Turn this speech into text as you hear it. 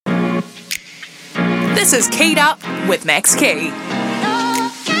This is Keyed Up with Max Key.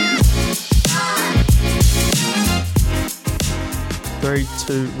 3,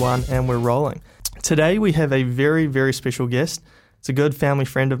 2, 1, and we're rolling. Today we have a very, very special guest. It's a good family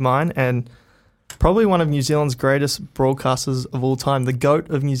friend of mine and probably one of New Zealand's greatest broadcasters of all time, the GOAT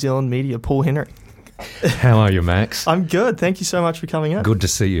of New Zealand media, Paul Henry. How are you, Max? I'm good. Thank you so much for coming in. Good to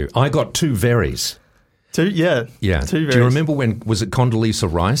see you. I got two verries. Two? Yeah. Yeah. Two Do you remember when, was it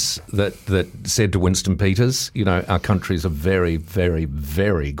Condoleezza Rice that said to Winston Peters, you know, our country's a very, very,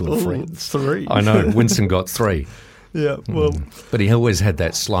 very good friend. 3. I know. Winston got 3. Yeah, well. But he always had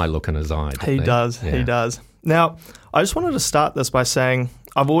that sly look in his eye. He does. Yeah. He does. Now, I just wanted to start this by saying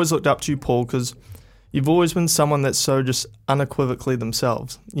I've always looked up to you, Paul, because you've always been someone that's so just unequivocally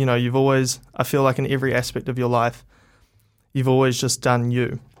themselves. You know, you've always, I feel like in every aspect of your life, you've always just done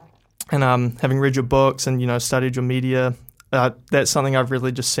you. And having read your books and, you know, studied your media, that's something I've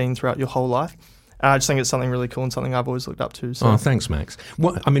really just seen throughout your whole life. I just think it's something really cool and something I've always looked up to. So. Oh, thanks, Max.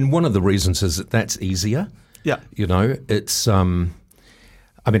 Well, I mean, one of the reasons is that that's easier. Yeah. You know, it's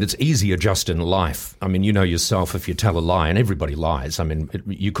it's easier just in life. I mean, you know yourself, if you tell a lie, and everybody lies. I mean,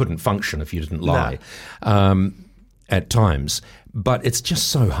 you couldn't function if you didn't lie at times. But it's just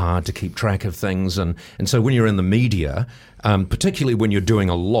so hard to keep track of things. And so when you're in the media, particularly when you're doing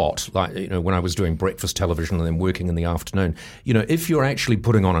a lot, like, you know, when I was doing breakfast television and then working in the afternoon, you know, if you're actually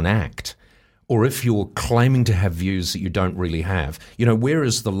putting on an act, or if you're claiming to have views that you don't really have, you know, where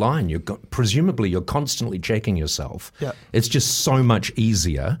is the line? Presumably you're constantly checking yourself. Yeah. It's just so much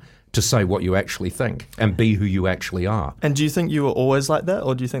easier to say what you actually think and be who you actually are. And do you think you were always like that,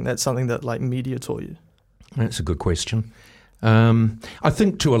 or do you think that's something that, like, media taught you? That's a good question. I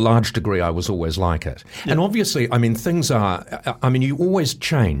think to a large degree I was always like it. Yeah. And obviously, I mean, you always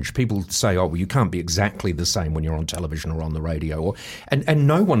change. People say, oh, well, you can't be exactly the same when you're on television or on the radio. And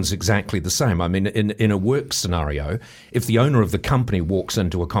no one's exactly the same. I mean, in a work scenario, if the owner of the company walks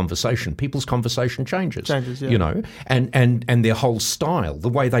into a conversation, people's conversation changes. Yeah. You know, and their whole style, the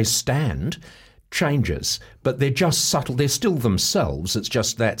way they stand, changes, but they're just subtle. They're still themselves. It's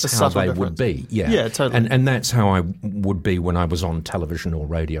just that's how they would be. Yeah, totally. And that's how I would be when I was on television or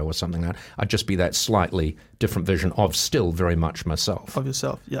radio or something like that. I'd just be that slightly different version of still very much myself. Of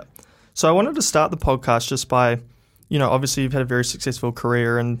yourself, yeah. So I wanted to start the podcast just by, you know, obviously you've had a very successful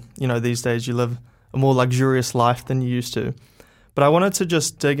career and, you know, these days you live a more luxurious life than you used to. But I wanted to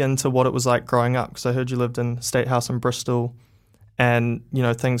just dig into what it was like growing up, because I heard you lived in a state house in Bristol. And, you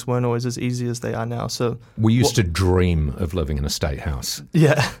know, things weren't always as easy as they are now. So we used to dream of living in a state house.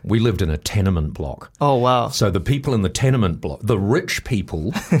 Yeah. We lived in a tenement block. Oh, wow. So the people in the tenement block, the rich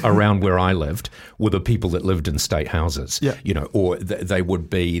people around where I lived were the people that lived in state houses. Yeah. You know, or they would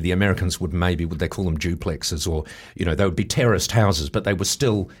be, the Americans would they call them duplexes, or, you know, they would be terraced houses, but they were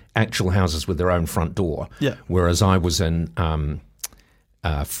still actual houses with their own front door. Yeah. Whereas I was in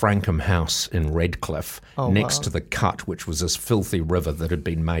Frankham House in Redcliffe, next to the Cut, which was this filthy river that had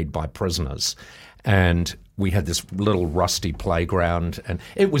been made by prisoners. And we had this little rusty playground, and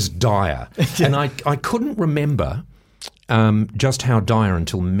it was dire. Yeah. And I couldn't remember just how dire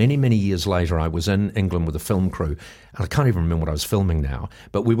until many, many years later. I was in England with a film crew, and I can't even remember what I was filming now,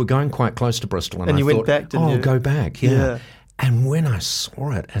 but we were going quite close to Bristol. And you thought, went back, didn't you? Go back, yeah. And when I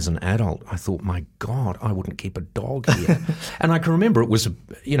saw it as an adult, I thought, my God, I wouldn't keep a dog here. And I can remember it was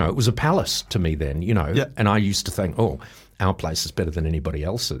a palace to me then, you know. Yeah. And I used to think, oh, our place is better than anybody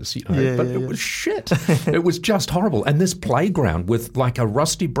else's, you know. But it was shit. It was just horrible. And this playground with like a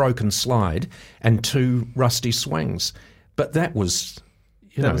rusty broken slide and 2 rusty swings. But that was,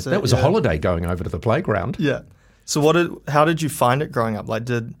 that was a holiday going over to the playground. Yeah. So how did you find it growing up? Like,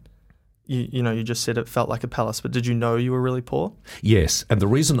 you just said it felt like a palace, but did you know you were really poor? Yes, and the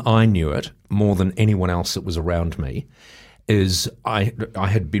reason I knew it more than anyone else that was around me is I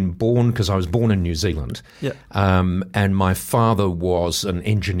had been born, because I was born in New Zealand, and my father was an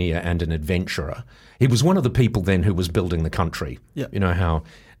engineer and an adventurer. He was one of the people then who was building the country. Yeah. You know how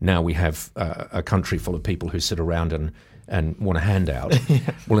now we have a country full of people who sit around and want a handout. Yeah.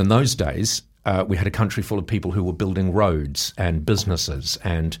 Well, in those days, we had a country full of people who were building roads and businesses,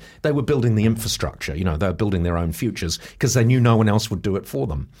 and they were building the infrastructure. You know, they were building their own futures because they knew no one else would do it for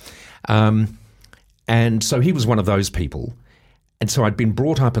them. And so he was one of those people. And so I'd been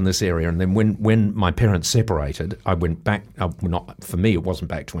brought up in this area, and then when my parents separated, I went back. Not for me, it wasn't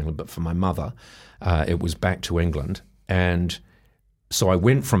back to England, but for my mother, it was back to England. And so I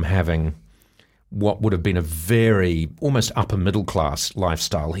went from having what would have been a very almost upper middle class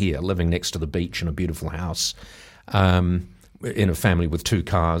lifestyle here, living next to the beach in a beautiful house, in a family with 2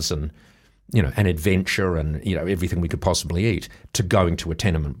 cars and, you know, an adventure and, you know, everything we could possibly eat, to going to a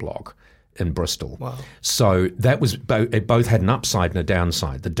tenement block. in Bristol. Wow. So that was it both had an upside and a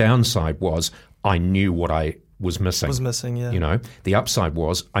downside. The downside was I knew what I was missing. Yeah. You know, the upside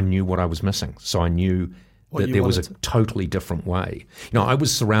was I knew what I was missing. So I knew that there was a totally different way. You know, I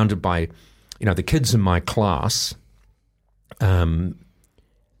was surrounded by, you know, the kids in my class,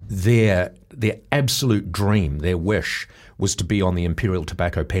 their absolute dream, their wish was to be on the Imperial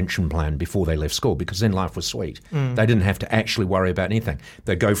Tobacco pension plan before they left school, because then life was sweet. They didn't have to actually worry about anything.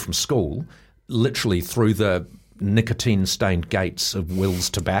 They'd go from school literally through the nicotine-stained gates of Will's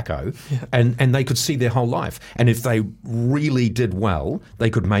Tobacco, and they could see their whole life. And if they really did well,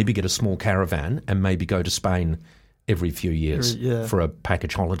 they could maybe get a small caravan and maybe go to Spain every few years for a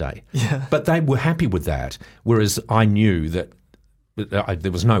package holiday. Yeah. But they were happy with that, whereas I knew that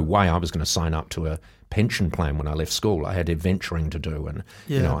there was no way I was going to sign up to a pension plan when I left school. I had adventuring to do, and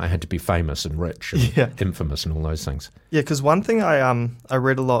you know, I had to be famous and rich and infamous and all those things. Yeah, because one thing I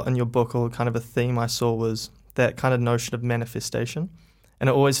read a lot in your book, or kind of a theme I saw, was that kind of notion of manifestation. And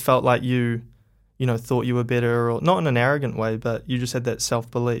it always felt like you know, thought you were better, or not in an arrogant way, but you just had that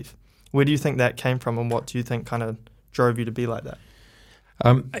self-belief. Where do you think that came from, and what do you think kind of drove you to be like that?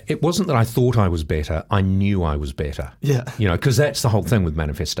 It wasn't that I thought I was better. I knew I was better. Yeah. You know, because that's the whole thing with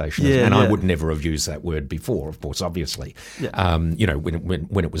manifestation. And I would never have used that word before, of course, obviously, you know,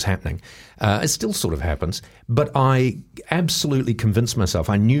 when it was happening. It still sort of happens. But I absolutely convinced myself,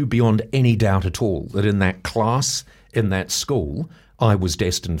 I knew beyond any doubt at all that in that class, in that school, I was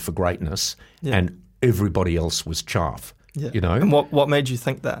destined for greatness and everybody else was chaff, you know. And what made you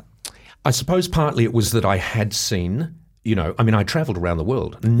think that? I suppose partly it was that I had seen... You know, I mean, I travelled around the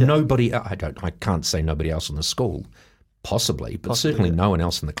world. Nobody, I can't say nobody else in the school, possibly, but certainly no one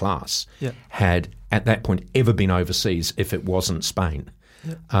else in the class had at that point ever been overseas if it wasn't Spain.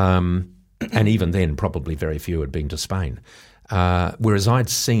 And even then, probably very few had been to Spain. Whereas I'd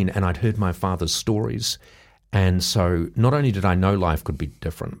seen and I'd heard my father's stories. And so not only did I know life could be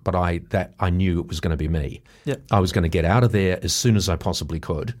different, but I knew it was going to be me. I was going to get out of there as soon as I possibly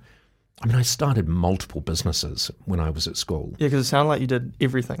could. I mean, I started multiple businesses when I was at school. Yeah, because it sounded like you did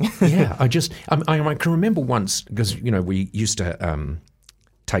everything. I can remember once, because, you know, we used to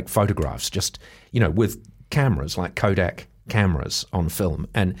take photographs just, you know, with cameras, like Kodak cameras on film,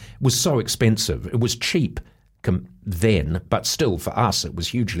 and it was so expensive. It was cheap then, but still for us it was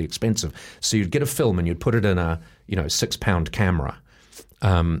hugely expensive. So you'd get a film and you'd put it in a, you know, £6 camera,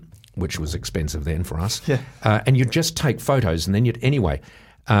 which was expensive then for us, and you'd just take photos, and then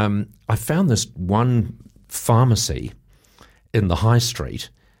I found this one pharmacy in the high street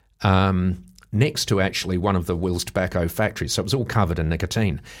next to actually one of the Will's Tobacco factories. So it was all covered in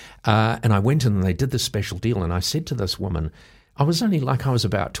nicotine. And I went in and they did this special deal. And I said to this woman, I was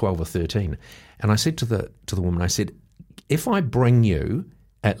about 12 or 13. And I said to the woman, I said, if I bring you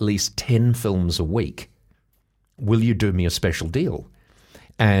at least 10 films a week, will you do me a special deal?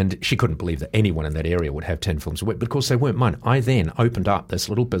 And she couldn't believe that anyone in that area would have 10 films a week. But of course, they weren't mine. I then opened up this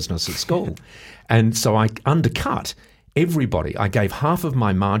little business at school. And so I undercut everybody. I gave half of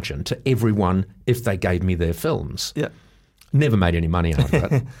my margin to everyone if they gave me their films. Yeah. Never made any money out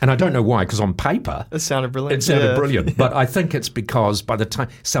of it. And I don't know why, because on paper... It sounded brilliant. Brilliant. But I think it's because by the time...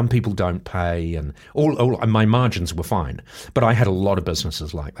 Some people don't pay, and all my margins were fine. But I had a lot of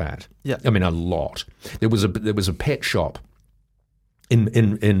businesses like that. Yeah. I mean, a lot. There was a pet shop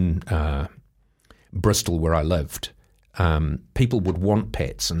in Bristol where I lived. People would want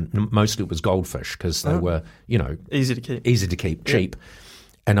pets, and mostly it was goldfish because they were, you know, easy to keep, cheap.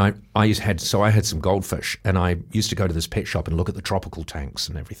 And I had some goldfish, and I used to go to this pet shop and look at the tropical tanks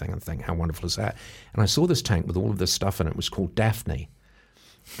and everything and think, how wonderful is that? And I saw this tank with all of this stuff in it. It was called Daphne,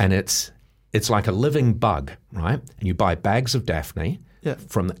 and it's like a living bug, right? And you buy bags of Daphne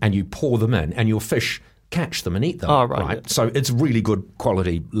and you pour them in, and your fish catch them and eat them. Oh, right. Yeah. So it's really good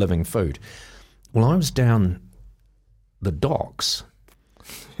quality living food. Well, I was down the docks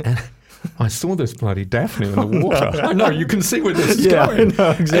and I saw this bloody Daphne in the water. I know, you can see where this is going. I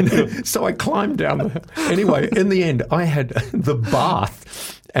know, exactly. And so I climbed down there. Anyway, in the end, I had the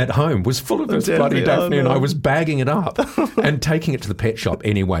bath at home was full of this bloody Daphne, and I was bagging it up and taking it to the pet shop.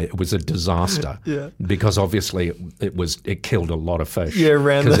 Anyway, it was a disaster because obviously it killed a lot of fish. Yeah,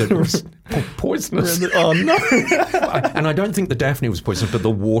 because it was poisonous. Oh no! And I don't think the Daphne was poisonous, but the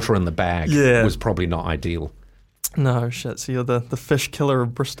water in the bag was probably not ideal. No shit. So you're the fish killer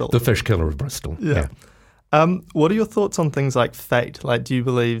of Bristol. The fish killer of Bristol. Yeah. What are your thoughts on things like fate? Like, do you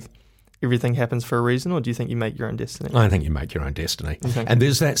believe everything happens for a reason, or do you think you make your own destiny? I think you make your own destiny. Okay. And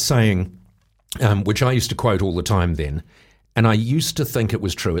there's that saying, which I used to quote all the time then, and I used to think it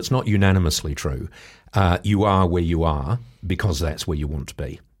was true. It's not unanimously true. You are where you are because that's where you want to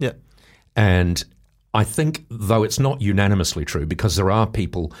be. Yeah. And I think, though it's not unanimously true, because there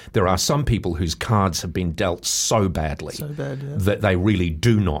are some people whose cards have been dealt so badly that they really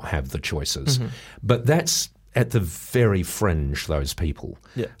do not have the choices. But that's at the very fringe, those people.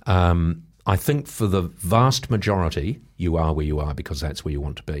 I think for the vast majority, you are where you are because that's where you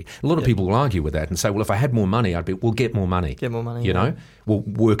want to be. A lot of people will argue with that and say, well, if I had more money, we'll get more money. Get more money. You know, we'll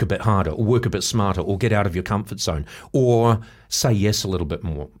work a bit harder or work a bit smarter or get out of your comfort zone or say yes a little bit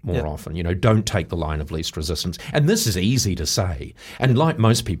more often. You know, don't take the line of least resistance. And this is easy to say. And like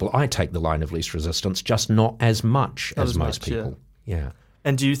most people, I take the line of least resistance, just not as much as most people. Yeah.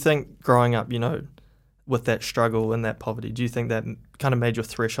 And do you think growing up, you know, with that struggle and that poverty, do you think that kind of made your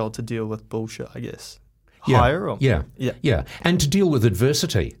threshold to deal with bullshit, I guess, higher? Or? Yeah. And to deal with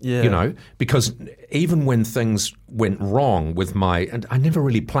adversity, you know, because even when things went wrong with and I never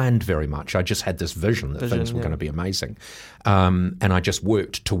really planned very much. I just had this vision that things were going to be amazing. And I just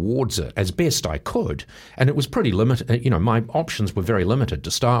worked towards it as best I could. And it was pretty limited. You know, my options were very limited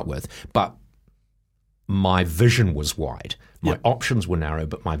to start with, but my vision was wide. My options were narrow,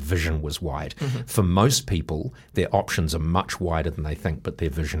 but my vision was wide. For most people, their options are much wider than they think, but their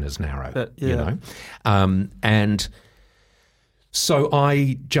vision is narrow, you know? And so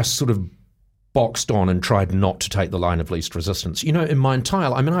I just sort of boxed on and tried not to take the line of least resistance. You know, in my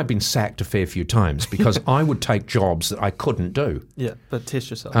I've been sacked a fair few times because I would take jobs that I couldn't do. Yeah, but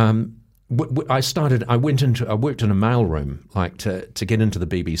test yourself. I worked in a mailroom, like to get into the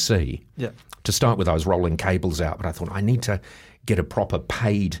BBC. Yeah. To start with, I was rolling cables out, but I thought I need to get a proper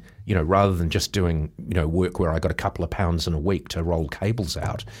paid, you know, rather than just doing, you know, work where I got a couple of pounds in a week to roll cables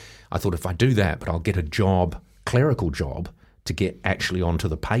out. I thought if I do that, but I'll get a job, clerical job, to get actually onto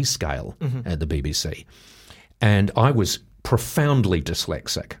the pay scale at the BBC. And I was profoundly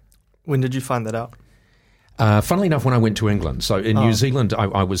dyslexic. When did you find that out? Funnily enough, when I went to England. So in New Zealand,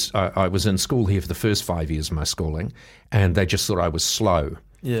 I was in school here for the first 5 years of my schooling, and they just thought I was slow.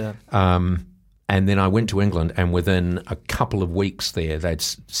 Yeah. And then I went to England, and within a couple of weeks there, they'd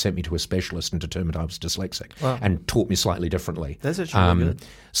sent me to a specialist and determined I was dyslexic and taught me slightly differently. That's actually good.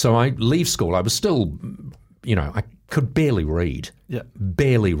 So I leave school. I was still, you know, I could barely read. Yeah.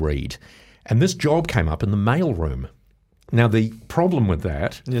 Barely read. And this job came up in the mailroom. Now, the problem with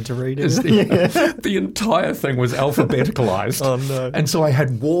that you had to read it. is the entire thing was alphabeticalized. Oh, no. And so I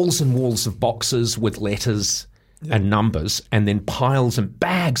had walls and walls of boxes with letters and numbers, and then piles and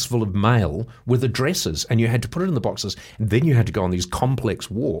bags full of mail with addresses, and you had to put it in the boxes, and then you had to go on these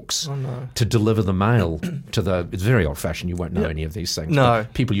complex walks to deliver the mail to the. It's very old-fashioned. You won't know any of these things. No,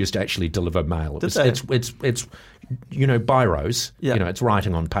 but people used to actually deliver mail. It's you know, biros. Yeah. You know, it's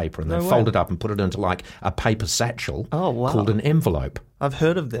writing on paper, and they fold it up and put it into like a paper satchel called an envelope. I've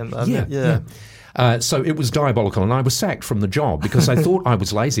heard of them. Yeah. So it was diabolical, and I was sacked from the job because I thought I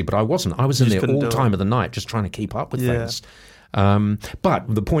was lazy, but I wasn't. I was in there all time of the night just trying to keep up with things. But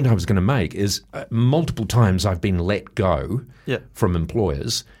the point I was going to make is multiple times I've been let go from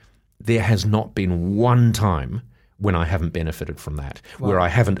employers. There has not been one time when I haven't benefited from that, where I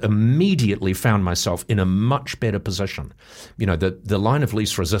haven't immediately found myself in a much better position. You know, the line of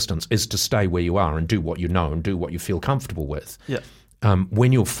least resistance is to stay where you are and do what you know and do what you feel comfortable with. Yeah.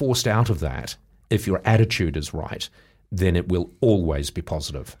 When you're forced out of that, if your attitude is right, then it will always be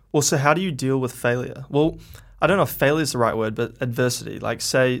positive. Well, so how do you deal with failure? Well, I don't know if failure is the right word, but adversity. Like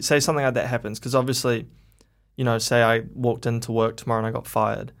say something like that happens, because obviously, you know, say I walked into work tomorrow and I got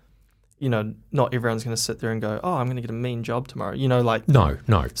fired. You know, not everyone's going to sit there and go, oh, I'm going to get a mean job tomorrow. You know, like... No.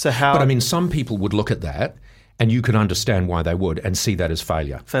 So how... But I mean, some people would look at that and you can understand why they would and see that as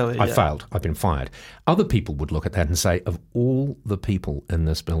failure. I failed. I've been fired. Other people would look at that and say, of all the people in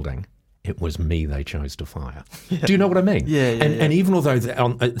this building, it was me they chose to fire. Yeah. Do you know what I mean? And even although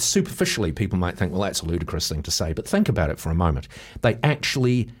superficially people might think, well, that's a ludicrous thing to say, but think about it for a moment. They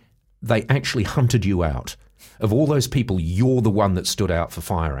actually hunted you out. Of all those people, you're the one that stood out for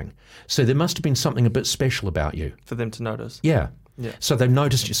firing. So there must have been something a bit special about you. For them to notice. Yeah. So they've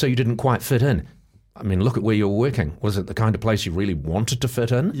noticed you, so you didn't quite fit in. I mean, look at where you were working. Was it the kind of place you really wanted to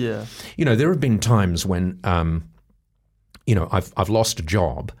fit in? Yeah. You know, there have been times when, you know, I've lost a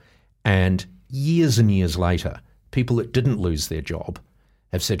job, and years later, people that didn't lose their job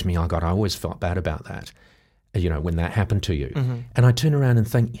have said to me, oh, God, I always felt bad about that, you know, when that happened to you. Mm-hmm. And I turn around and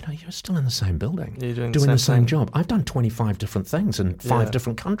think, you know, you're still in the same building, doing the same job. I've done 25 different things in 5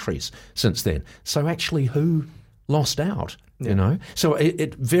 different countries since then. So actually, who lost out, you know? So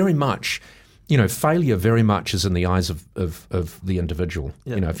it very much... You know, failure very much is in the eyes of the individual.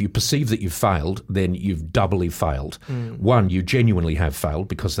 Yeah. You know, if you perceive that you've failed, then you've doubly failed. One, you genuinely have failed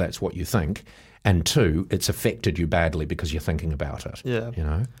because that's what you think. And 2, it's affected you badly because you're thinking about it. Yeah. You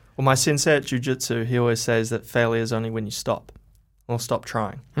know? Well, my sensei at jiu-jitsu, he always says that failure is only when you stop or stop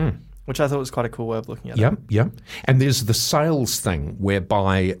trying, which I thought was quite a cool way of looking at it. Yep. And there's the sales thing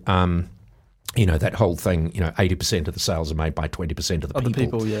whereby, that whole thing, 80% of the sales are made by 20% of the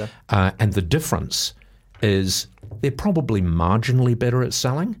people. Yeah. And the difference is they're probably marginally better at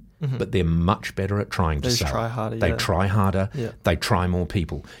selling, but they're much better at trying to sell. They try harder. They try harder. Yeah. They try more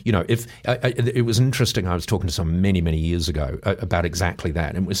people. If it was interesting, I was talking to someone many, many years ago about exactly that.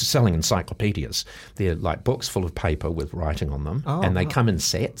 And it was selling encyclopedias. They're like books full of paper with writing on them, and they come in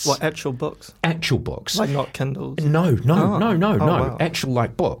sets. What, actual books? Actual books. Like not Kindles? No. Wow. Actual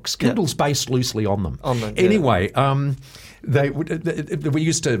like books. Kindle's based loosely on them. Yeah. Anyway, we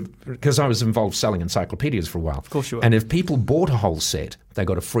used to, because I was involved selling encyclopedias for a while. Of course you were. And if people bought a whole set, they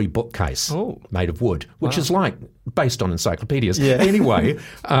got a free bookcase made of wood, which is like based on encyclopedias. Yeah. Anyway,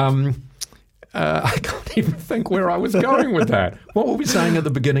 I can't even think where I was going with that. What were we saying at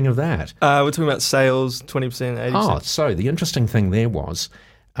the beginning of that? We're talking about sales, 20%, 80%. Oh, so the interesting thing there was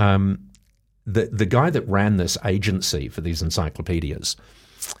the guy that ran this agency for these encyclopedias,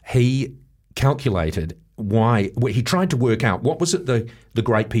 he calculated he tried to work out what was it the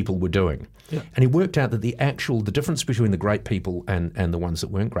great people were doing. Yeah. And he worked out that the difference between the great people and the ones that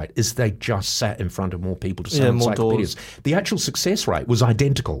weren't great is they just sat in front of more people to sell encyclopedias. The actual success rate was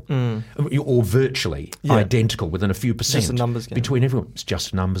identical, or virtually identical within a few percent. Just a numbers game. Between everyone. It's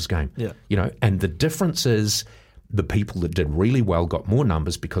just a numbers game. Yeah. And the difference is the people that did really well got more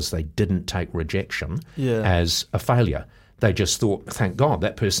numbers because they didn't take rejection as a failure. They just thought, thank God,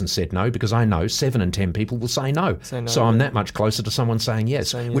 that person said no, because I know 7 in 10 people will say no. So I'm that much closer to someone saying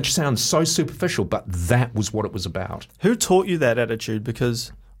yes, which sounds so superficial, but that was what it was about. Who taught you that attitude?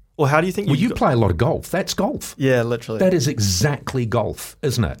 Or how do you think you play a lot of golf. That's golf. Yeah, literally. That is exactly golf,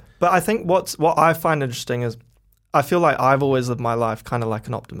 isn't it? But I think what I find interesting is I feel like I've always lived my life kind of like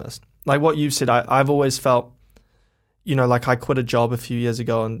an optimist. Like what you've said, I've always felt, like I quit a job a few years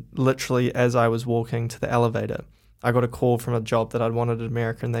ago, and literally as I was walking to the elevator, I got a call from a job that I'd wanted in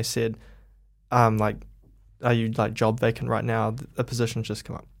America, and they said, are you job vacant right now? A position's just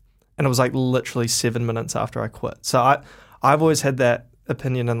come up. And it was like literally 7 minutes after I quit. So I've always had that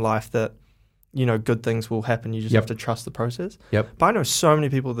opinion in life that, good things will happen. You just have to trust the process. Yep. But I know so many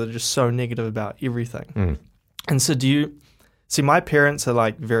people that are just so negative about everything. And so my parents are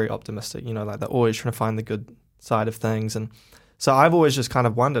like very optimistic, like they're always trying to find the good side of things. And so I've always just kind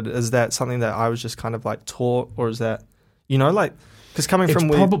of wondered, is that something that I was just kind of like taught, or is that, because coming from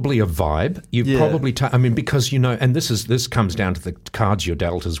it's probably a vibe. You probably, because and this comes down to the cards you're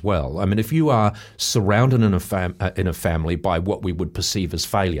dealt as well. I mean, if you are surrounded in a family by what we would perceive as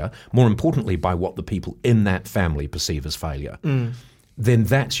failure, more importantly by what the people in that family perceive as failure, then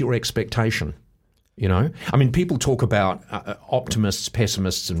that's your expectation. People talk about optimists,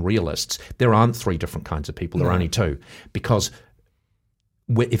 pessimists, and realists. There aren't 3 different kinds of people. There are only 2, because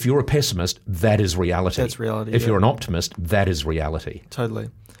if you're a pessimist, that is reality. That's reality. If you're an optimist, that is reality. Totally.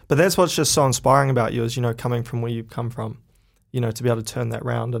 But that's what's just so inspiring about you is, coming from where you come from, to be able to turn that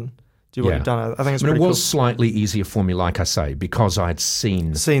round and do what you've done. I think it's pretty cool. It was slightly easier for me, like I say, because I'd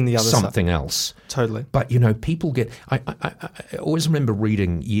seen the other something side. Else. Totally. But, people get... I always remember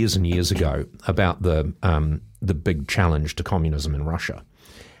reading years and years ago about the big challenge to communism in Russia.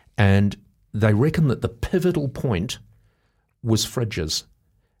 And they reckon that the pivotal point was fridges,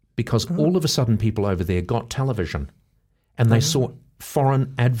 because all of a sudden people over there got television and they saw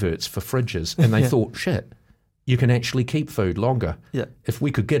foreign adverts for fridges, and they thought, shit, you can actually keep food longer. Yeah. If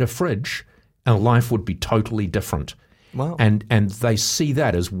we could get a fridge, our life would be totally different. Wow. And they see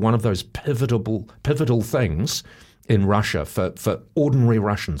that as one of those pivotal things in Russia for ordinary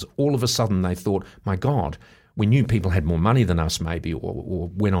Russians. All of a sudden they thought, my God, we knew people had more money than us maybe, or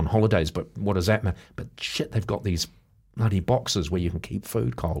went on holidays, but what does that matter? But shit, they've got these bloody boxes where you can keep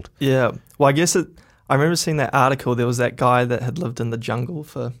food cold. Yeah. Well, I guess I remember seeing that article. There was that guy that had lived in the jungle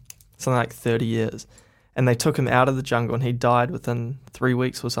for something like 30 years. And they took him out of the jungle, and he died within 3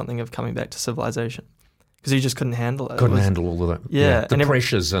 weeks or something of coming back to civilization because he just couldn't handle it. Couldn't handle all of that. Yeah. The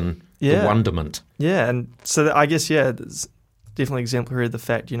pressures and the wonderment. Yeah. And so I guess, it's definitely exemplary of the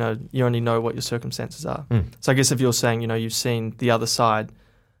fact, you only know what your circumstances are. So I guess if you're saying, you've seen the other side,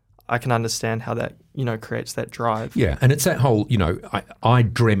 I can understand how that, creates that drive. Yeah, and it's that whole, I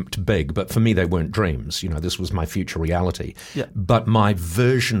dreamt big, but for me they weren't dreams. This was my future reality. Yeah. But my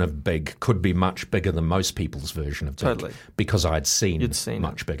version of big could be much bigger than most people's version of big. Totally. Because I'd seen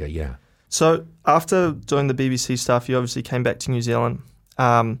much bigger, yeah. So after doing the BBC stuff, you obviously came back to New Zealand.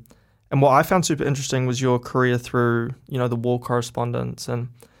 And what I found super interesting was your career through, the war correspondence. And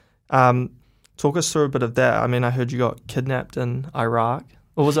Talk us through a bit of that. I mean, I heard you got kidnapped in Iraq.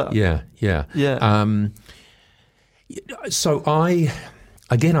 Or was it? Yeah. So I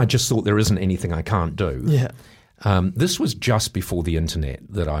just thought there isn't anything I can't do. Yeah. This was just before the internet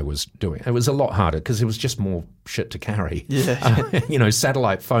that I was doing. It was a lot harder because it was just more shit to carry. Yeah.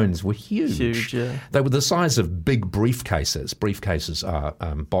 Satellite phones were huge. Huge, yeah. They were the size of big briefcases. Briefcases are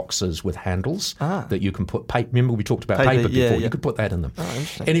boxes with handles that you can put paper. Remember we talked about paper before? Yeah. You could put that in them. Oh,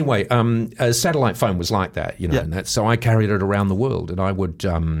 interesting. Anyway, a satellite phone was like that, and so I carried it around the world, and I would.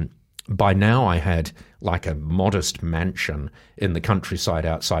 By now, I had like a modest mansion in the countryside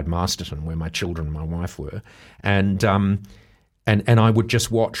outside Masterton, where my children and my wife were, and I would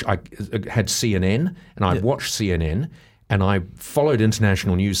just watch. I had CNN, and I'd watch CNN, and I followed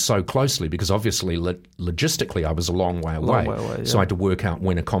international news so closely because obviously, logistically, I was a long way away. So I had to work out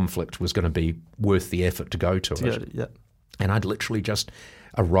when a conflict was going to be worth the effort to go to it. And I'd literally just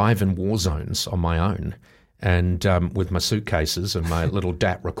arrive in war zones on my own. And with my suitcases and my little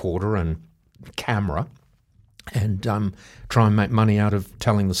DAT recorder and camera, and try and make money out of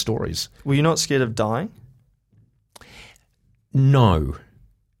telling the stories. Were you not scared of dying? No.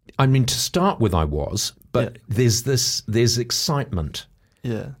 I mean, to start with, I was, but there's excitement.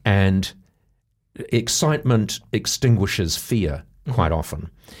 Yeah. And excitement extinguishes fear quite often.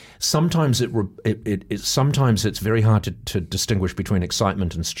 Sometimes sometimes it's very hard to distinguish between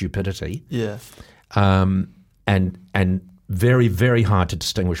excitement and stupidity. Yeah. And very, very hard to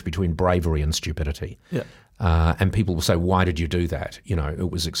distinguish between bravery and stupidity. Yeah. And people will say, why did you do that? It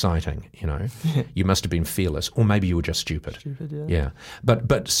was exciting, You must have been fearless. Or maybe you were just stupid. Yeah.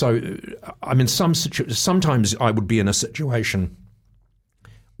 But so, I mean, sometimes I would be in a situation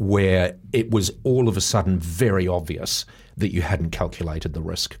where it was all of a sudden very obvious that you hadn't calculated the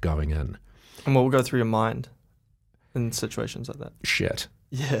risk going in. And what will go through your mind in situations like that? Shit.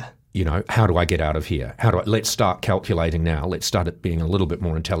 Yeah. How do I get out of here? Let's start calculating now. Let's start it being a little bit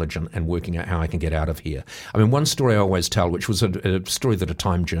more intelligent and working out how I can get out of here. I mean, one story I always tell, which was a story that a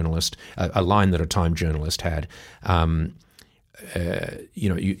Time journalist, a line that a Time journalist had, the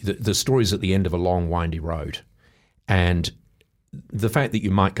story's at the end of a long, windy road. And the fact that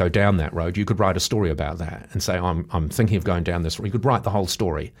you might go down that road, you could write a story about that and say, I'm thinking of going down this road. You could write the whole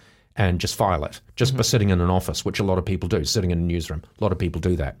story and just file it, just by sitting in an office, which a lot of people do, sitting in a newsroom. A lot of people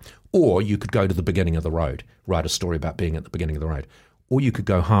do that. Or you could go to the beginning of the road, write a story about being at the beginning of the road. Or you could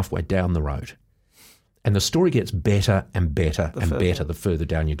go halfway down the road. And the story gets better and better and better the further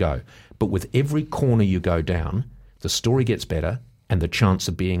down you go. But with every corner you go down, the story gets better and the chance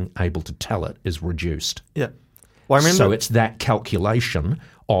of being able to tell it is reduced. Yeah. Well, I remember. So it's that calculation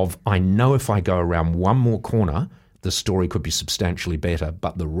of, I know if I go around one more corner, the story could be substantially better,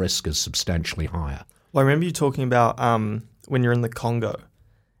 but the risk is substantially higher. Well, I remember you talking about when you're in the Congo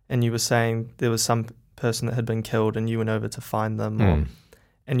and you were saying there was some person that had been killed and you went over to find them.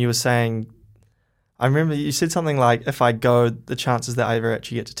 And you were saying, I remember you said something like, if I go, the chances that I ever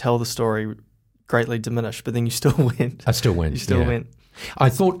actually get to tell the story greatly diminish, but then you still went. I still went. You still went. I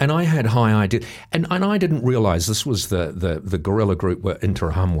thought, and I had high ideas, and I didn't realize this was the guerrilla group were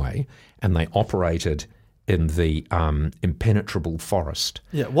Interahamwe, and they operated in the impenetrable forest.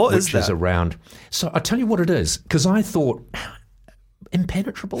 Yeah, what is that? Which is around. So I'll tell you what it is, because I thought,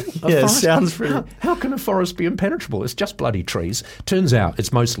 impenetrable? Yeah, it sounds pretty. How can a forest be impenetrable? It's just bloody trees. Turns out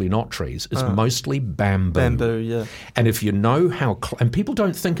it's mostly not trees. It's mostly bamboo. Bamboo, yeah. And if you know how, and people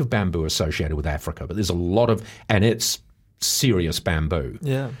don't think of bamboo associated with Africa, but there's a lot of, and it's serious bamboo.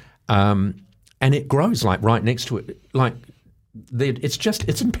 Yeah. And it grows like right next to it, like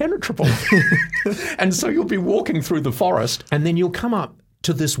it's impenetrable. And so you'll be walking through the forest and then you'll come up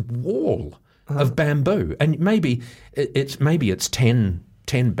to this wall of bamboo, and maybe it's 10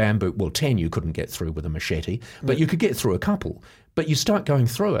 bamboo. Well, 10 you couldn't get through with a machete, but you could get through a couple. But you start going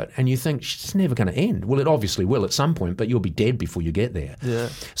through it and you think, it's never going to end. Well, it obviously will at some point, but you'll be dead before you get there. Yeah.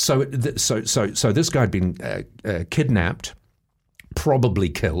 So this guy had been kidnapped, probably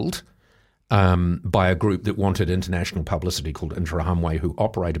killed, by a group that wanted international publicity called Interahamwe, who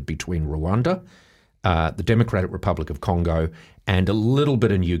operated between Rwanda, the Democratic Republic of Congo, and a little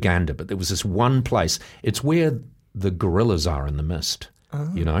bit in Uganda. But there was this one place. It's where the gorillas are in the mist,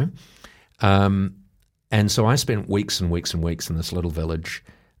 you know. And so I spent weeks and weeks and weeks in this little village,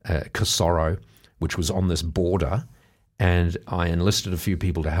 Kasoro, which was on this border, and I enlisted a few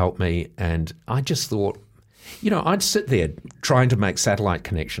people to help me, and I just thought, I'd sit there trying to make satellite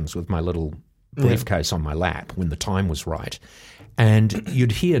connections with my little briefcase on my lap when the time was right, and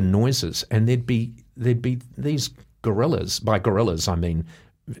you'd hear noises, and there'd be these gorillas. By gorillas, I mean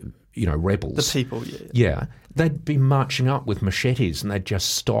rebels. The people, yeah. Yeah. They'd be marching up with machetes and they'd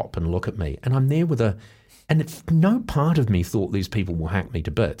just stop and look at me. And I'm there and no part of me thought these people will hack me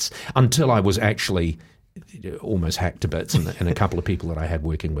to bits until I was actually almost hacked to bits, and a couple of people that I had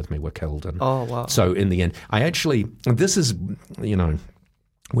working with me were killed. And oh, wow. So in the end, this is,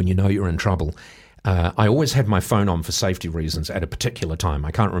 when you know you're in trouble, I always had my phone on for safety reasons at a particular time.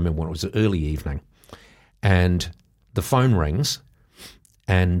 I can't remember when it was, early evening. And the phone rings,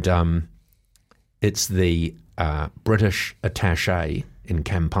 and it's the British attaché in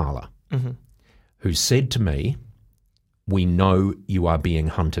Kampala, mm-hmm. who said to me, "We know you are being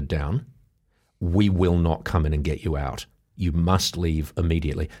hunted down. We will not come in and get you out. You must leave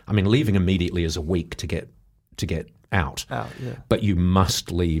immediately." I mean, leaving immediately is a week to get out. Yeah. But you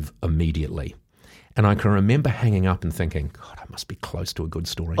must leave immediately. And I can remember hanging up and thinking, God, I must be close to a good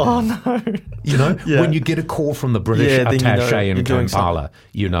story now. Oh, no. Yeah. When you get a call from the British attaché in Kampala,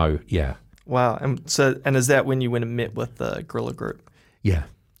 yeah. Wow. And is that when you went and met with the guerrilla group? Yeah.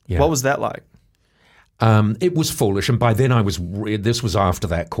 What was that like? It was foolish, and by then this was after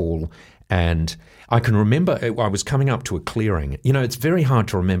that call, and I can remember I was coming up to a clearing. It's very hard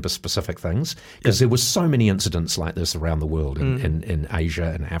to remember specific things because there were so many incidents like this around the world in Asia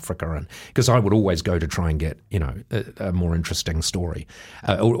and Africa, and because I would always go to try and get a more interesting story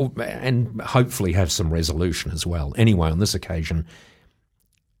and hopefully have some resolution as well. Anyway, on this occasion,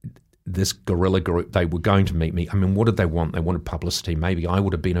 this guerrilla group, they were going to meet me. I mean, what did they want? They wanted publicity. Maybe I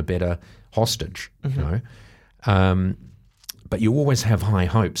would have been a better hostage, mm-hmm. But you always have high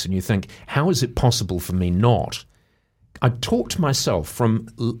hopes, and you think, how is it possible for me not? I talked to myself from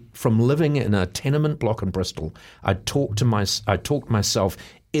living in a tenement block in Bristol. I talked myself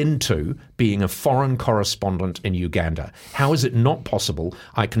into being a foreign correspondent in Uganda. How is it not possible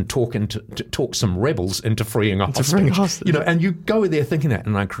I can talk some rebels into freeing a hostage? And you go there thinking that.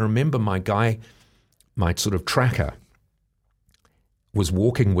 And I can remember my sort of tracker was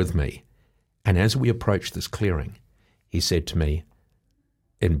walking with me. And as we approached this clearing, he said to me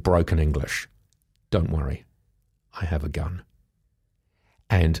in broken English, "Don't worry, I have a gun."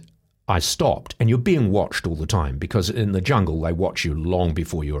 And I stopped, and you're being watched all the time because in the jungle they watch you long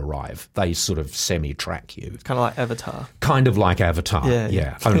before you arrive. They sort of semi-track you. Kind of like Avatar. Kind of like Avatar,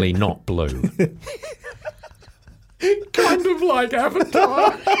 yeah. Only not blue. Kind of like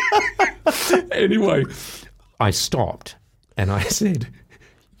Avatar. Anyway, I stopped and I said,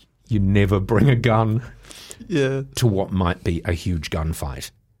 "You never bring a gun to what might be a huge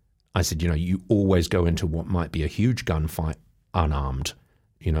gunfight." I said, you always go into what might be a huge gunfight unarmed,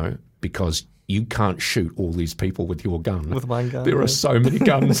 because you can't shoot all these people with your gun. With one gun. There are so many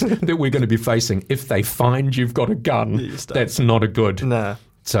guns that we're going to be facing. If they find you've got a gun, that's not a good. Nah.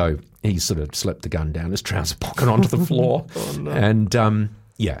 So he sort of slipped the gun down his trouser pocket onto the floor. Oh, no. And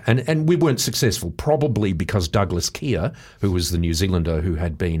and we weren't successful, probably because Douglas Keir, who was the New Zealander who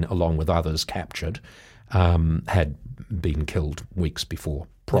had been, along with others, captured, had been killed weeks before,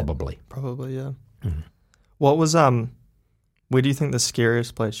 probably. Yeah, probably, yeah. Mm. What was, where do you think the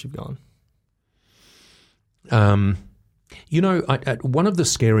scariest place you've gone? One of the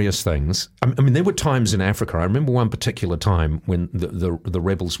scariest things, I mean, there were times in Africa, I remember one particular time when the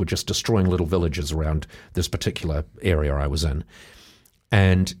rebels were just destroying little villages around this particular area I was in.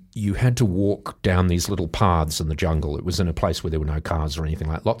 And you had to walk down these little paths in the jungle. It was in a place where there were no cars or anything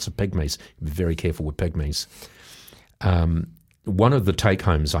like that. Lots of pygmies. Be very careful with pygmies. One of the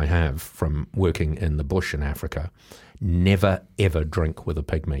take-homes I have from working in the bush in Africa, never, ever drink with a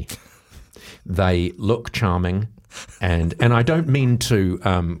pygmy. They look charming, and I don't mean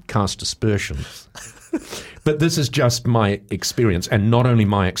to cast aspersions, but this is just my experience, and not only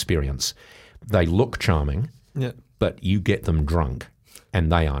my experience. They look charming, but you get them drunk. And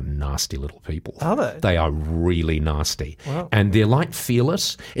they are nasty little people. Are they? They are really nasty. Wow. And they're like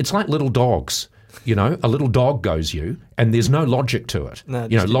fearless. It's like little dogs. A little dog goes you, and there's no logic to it. No,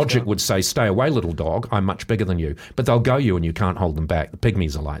 logic would say, "Stay away, little dog. I'm much bigger than you." But they'll go you, and you can't hold them back. The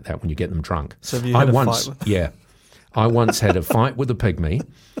pygmies are like that when you get them drunk. So have you had a fight with them? Yeah. I once had a fight with a pygmy,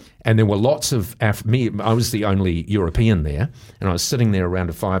 and there were lots of I was the only European there, and I was sitting there around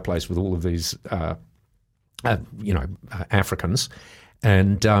a fireplace with all of these, Africans.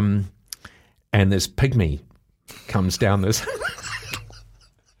 And this pygmy comes down this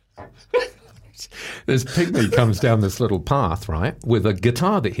little path, right, with a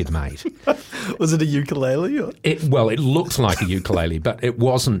guitar that he'd made. Was it a ukulele? Or? It looked like a ukulele, but it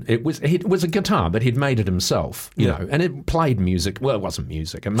wasn't. It was a guitar, but he'd made it himself, you know, and it played music. Well, it wasn't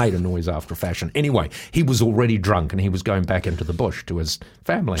music. It made a noise after a fashion. Anyway, he was already drunk and he was going back into the bush to his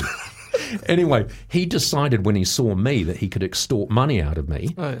family. Anyway, he decided when he saw me that he could extort money out of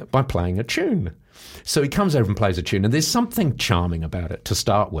me by playing a tune. So he comes over and plays a tune, and there's something charming about it to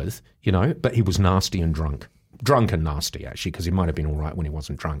start with, but he was nasty and drunk. Drunk and nasty, actually, because he might have been all right when he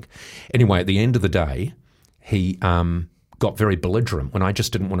wasn't drunk. Anyway, at the end of the day, he got very belligerent when I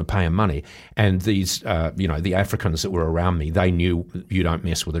just didn't want to pay him money. And these, the Africans that were around me, they knew you don't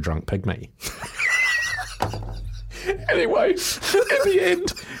mess with a drunk pygmy. Anyway, in the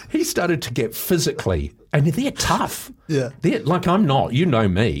end, he started to get physically, and they're tough. Yeah. They're, like I'm not, you know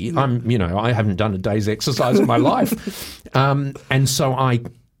me. I haven't done a day's exercise in my life. And so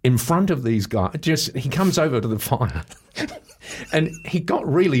in front of these guys, he comes over to the fire and he got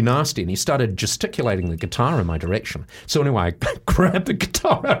really nasty and he started gesticulating the guitar in my direction. So anyway, I grabbed the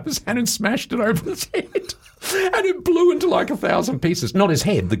guitar out of his hand and smashed it over his head. And it blew into like 1,000 pieces. Not his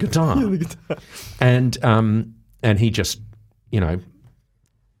head, the guitar. Yeah, the guitar. And he just,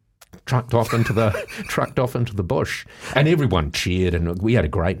 trucked off into the bush, and everyone cheered, and we had a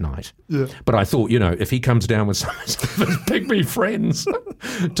great night. Yeah. But I thought, if he comes down with some of his pygmy friends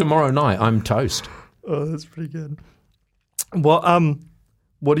tomorrow night, I'm toast. Oh, that's pretty good.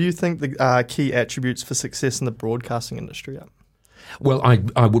 What do you think the key attributes for success in the broadcasting industry are? Well, I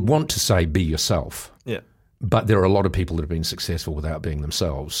would want to say be yourself. Yeah. But there are a lot of people that have been successful without being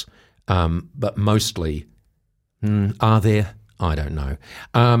themselves. But mostly, are there? I don't know.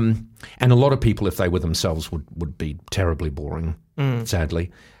 And a lot of people, if they were themselves, would be terribly boring,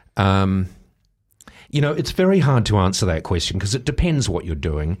 sadly. It's very hard to answer that question because it depends what you're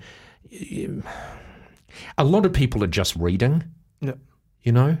doing. A lot of people are just reading, to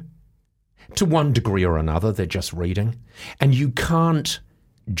one degree or another, they're just reading. And you can't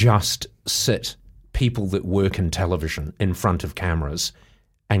just sit people that work in television in front of cameras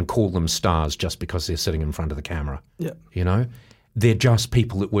and call them stars just because they're sitting in front of the camera. Yeah. They're just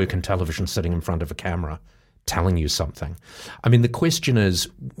people that work in television sitting in front of a camera telling you something. I mean, the question is,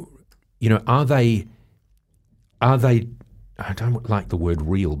 are they, I don't like the word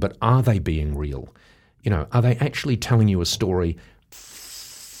real, but are they being real? Are they actually telling you a story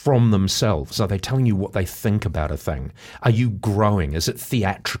from themselves? Are they telling you what they think about a thing? Are you growing? Is it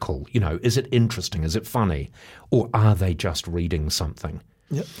theatrical? Is it interesting? Is it funny? Or are they just reading something?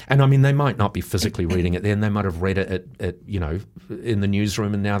 Yep. And I mean, they might not be physically reading it then. They might have read it at in the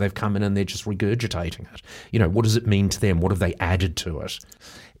newsroom, and now they've come in and they're just regurgitating it. What does it mean to them? What have they added to it?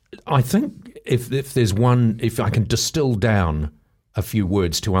 I think if I can distill down a few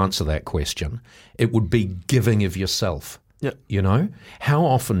words to answer that question, it would be giving of yourself. Yep. How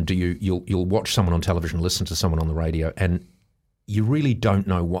often do you'll watch someone on television, listen to someone on the radio, and you really don't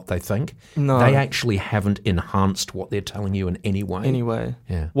know what they think. No. They actually haven't enhanced what they're telling you in any way.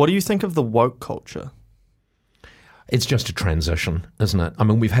 Yeah. What do you think of the woke culture? It's just a transition, isn't it? I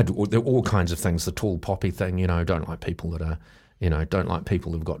mean, we've had all kinds of things. The tall poppy thing, don't like people that are, don't like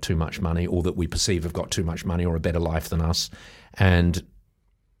people who've got too much money or that we perceive have got too much money or a better life than us. And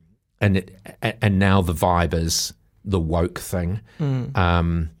now the vibe is the woke thing.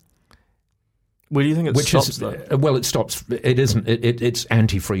 Where do you think it stops, though? Well, it stops. It isn't. It's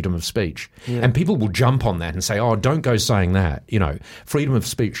anti-freedom of speech. Yeah. And people will jump on that and say, oh, don't go saying that. Freedom of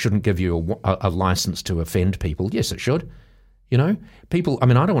speech shouldn't give you a license to offend people. Yes, it should. People, I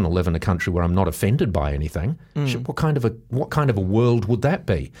don't want to live in a country where I'm not offended by anything. What kind of a world would that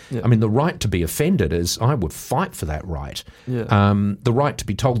be? Yeah. The right to be offended I would fight for that right. Yeah. The right to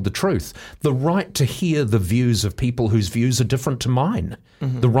be told the truth. The right to hear the views of people whose views are different to mine.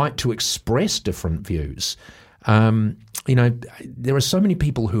 Mm-hmm. The right to express different views. There are so many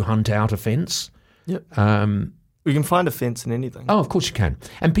people who hunt out offence. Yep. We can find offence in anything. Oh, of course you can.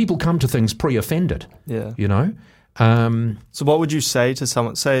 And people come to things pre-offended. Yeah. So what would you say to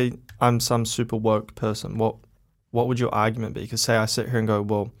someone, say I'm some super woke person, what would your argument be? Because say I sit here and go,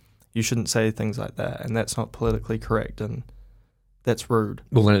 well, you shouldn't say things like that and that's not politically correct and that's rude.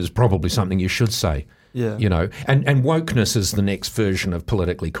 Well, then it's probably something you should say. Yeah. And wokeness is the next version of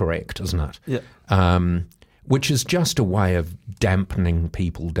politically correct, isn't it? Yeah. Which is just a way of dampening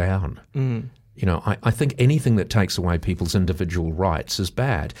people down. Mm. I think anything that takes away people's individual rights is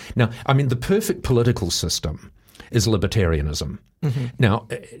bad. Now, the perfect political system is libertarianism. Mm-hmm. Now,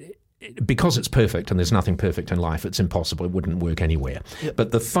 because it's perfect and there's nothing perfect in life, it's impossible. It wouldn't work anywhere. Yep.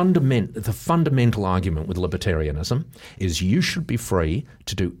 But the fundamental argument with libertarianism is you should be free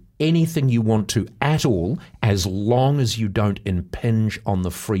to do anything you want to at all as long as you don't impinge on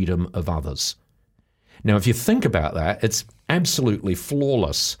the freedom of others. Now, if you think about that, it's absolutely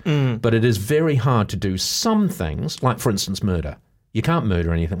flawless, but it is very hard to do some things, like, for instance, murder. You can't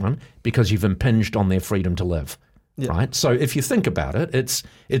murder anyone because you've impinged on their freedom to live. right? So if you think about it,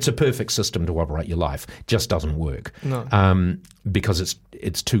 it's a perfect system to operate your life. Just doesn't work because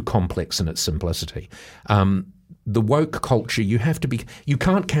it's too complex in its simplicity. The woke culture, you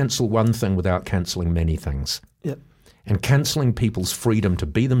can't cancel one thing without cancelling many things. Yep. And cancelling people's freedom to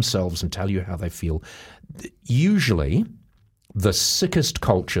be themselves and tell you how they feel. Usually, the sickest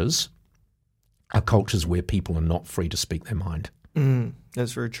cultures are cultures where people are not free to speak their mind.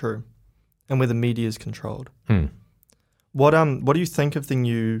 That's very true. And where the media is controlled. What do you think of the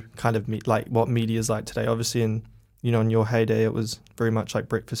new kind of what media is like today? Obviously, in your heyday, it was very much like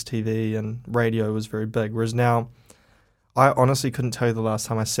breakfast TV and radio was very big. Whereas now, I honestly couldn't tell you the last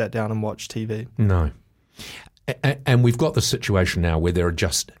time I sat down and watched TV. No. And we've got the situation now where there are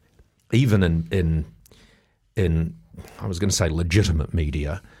just, even in I was going to say legitimate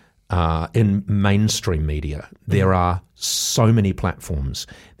media, in mainstream media, there are so many platforms.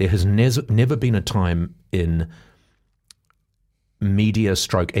 There has never been a time in media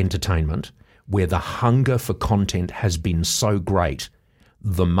 / entertainment where the hunger for content has been so great,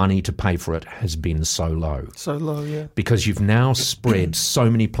 the money to pay for it has been so low. So low, yeah. Because you've now spread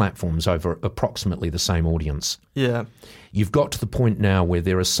so many platforms over approximately the same audience. Yeah. You've got to the point now where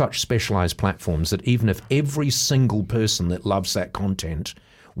there are such specialised platforms that even if every single person that loves that content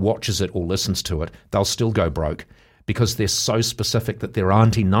watches it or listens to it, they'll still go broke because they're so specific that there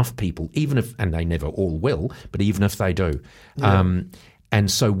aren't enough people, even if, and they never all will, but even if they do. Yeah. And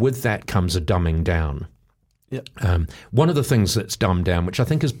so with that comes a dumbing down. Yep. One of the things that's dumbed down, which I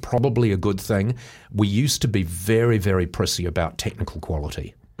think is probably a good thing, we used to be very, very prissy about technical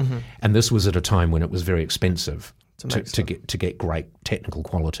quality. And this was at a time when it was very expensive to get great technical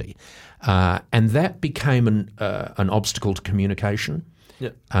quality. And that became an obstacle to communication.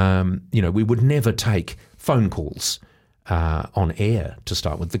 Yep. We would never take phone calls on air to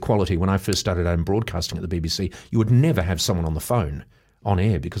start with. The quality, when I first started out in broadcasting at the BBC, you would never have someone on the phone on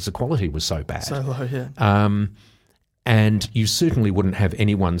air because the quality was so bad. So low, yeah. And you certainly wouldn't have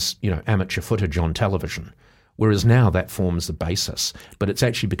anyone's, amateur footage on television. Whereas now that forms the basis, but it's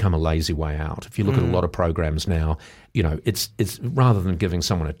actually become a lazy way out. If you look at a lot of programs now, it's rather than giving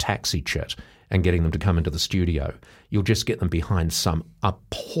someone a taxi chit and getting them to come into the studio, you'll just get them behind some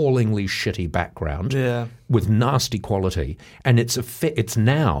appallingly shitty background with nasty quality. And it's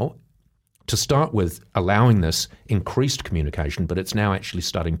now, to start with, allowing this increased communication, but it's now actually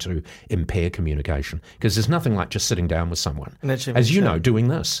starting to impair communication because there's nothing like just sitting down with someone, as you know, doing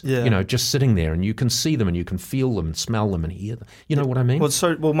this. Just sitting there and you can see them and you can feel them and smell them and hear them. You know what I mean?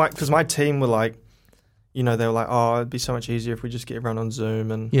 Because my team were like, they were like, oh, it'd be so much easier if we just get everyone on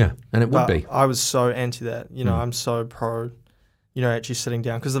Zoom. And it would be. I was so anti that. I'm so pro, actually sitting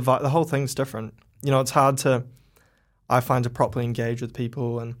down because the whole thing's different. It's hard I find to properly engage with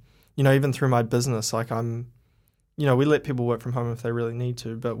people and, even through my business, like we let people work from home if they really need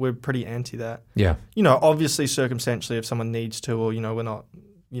to, but we're pretty anti that. Yeah. Obviously circumstantially if someone needs to or, we're not,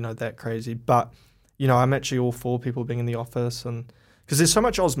 that crazy. But, I'm actually all for people being in the office and because there's so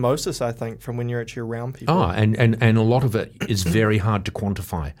much osmosis, I think, from when you're actually around people. Oh, and a lot of it is very hard to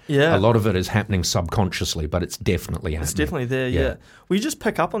quantify. Yeah. A lot of it is happening subconsciously, but it's definitely happening. It's definitely there, yeah. Well, you just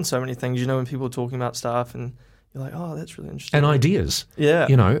pick up on so many things, when people are talking about stuff and you're like, oh, that's really interesting. And ideas. Yeah.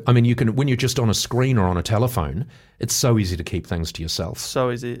 You can, when you're just on a screen or on a telephone, it's so easy to keep things to yourself.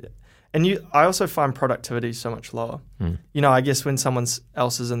 So easy. And I also find productivity so much lower. I guess when someone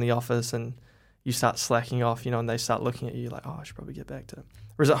else is in the office and you start slacking off, and they start looking at you like, oh, I should probably get back to it.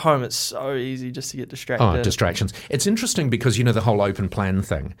 Whereas at home, it's so easy just to get distracted. Oh, distractions. It's interesting because, the whole open plan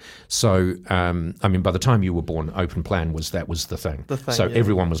thing. So, by the time you were born, open plan was the thing. So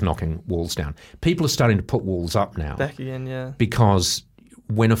everyone was knocking walls down. People are starting to put walls up now. Back again, yeah. Because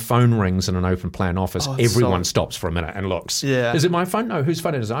when a phone rings in an open plan office, everyone stops for a minute and looks. Yeah. Is it my phone? No, whose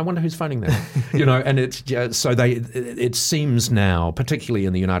phone is it? I wonder who's phoning there. And it's so it seems now, particularly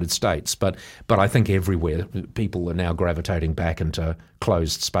in the United States, but I think everywhere people are now gravitating back into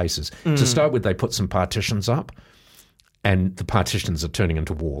closed spaces. To start with, they put some partitions up, and the partitions are turning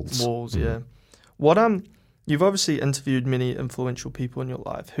into walls. Walls, yeah. What you've obviously interviewed many influential people in your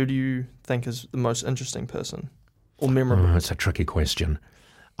life. Who do you think is the most interesting person or memorable? Oh, it's a tricky question.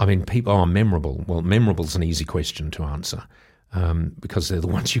 People are memorable. Well, memorable's an easy question to answer because they're the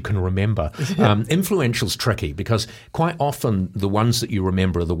ones you can remember. Influential's tricky because quite often the ones that you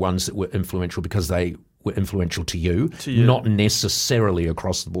remember are the ones that were influential because they were influential to you. Not necessarily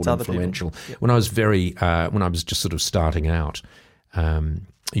across the board influential. Yep. When I was just sort of starting out,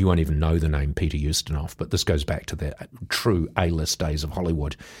 you won't even know the name Peter Ustinov, but this goes back to the true A-list days of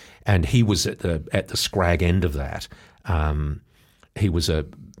Hollywood, and he was at the scrag end of that. He was a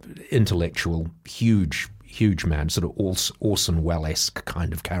intellectual, huge huge man, sort of Orson Welles-esque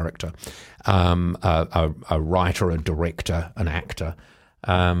kind of character, a writer, a director, an actor,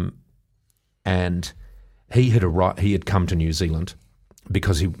 and he had come to New Zealand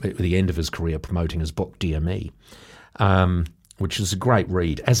because at the end of his career promoting his book Dear Me, which is a great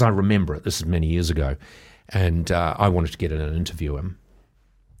read. As I remember it, this is many years ago, and I wanted to get in and interview him.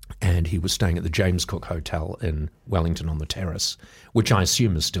 And he was staying at the James Cook Hotel in Wellington on the Terrace, which I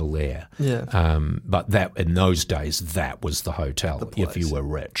assume is still there. Yeah. But that in those days, that was the hotel if you were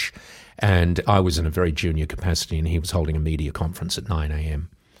rich. And I was in a very junior capacity, and he was holding a media conference at 9 a.m.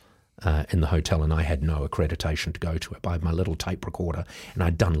 In the hotel, and I had no accreditation to go to it. I had my little tape recorder, and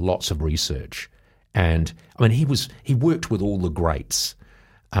I'd done lots of research. And I mean, he worked with all the greats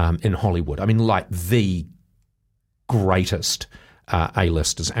in Hollywood. I mean, like the greatest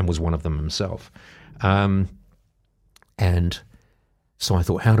A-listers, and was one of them himself. And so I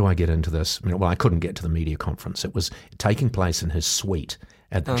thought, how do I get into this? I couldn't get to the media conference. It was taking place in his suite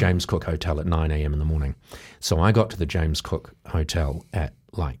at the James Cook Hotel at 9 a.m. in the morning. So I got to the James Cook Hotel at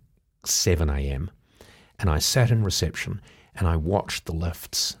like 7 a.m. and I sat in reception and I watched the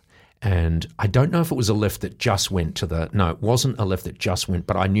lifts. And I don't know if it was a lift that just went to no, it wasn't a lift that just went,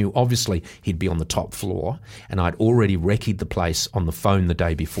 but I knew obviously he'd be on the top floor, and I'd already recce'd the place on the phone the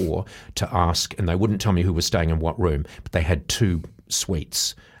day before to ask, and they wouldn't tell me who was staying in what room, but they had 2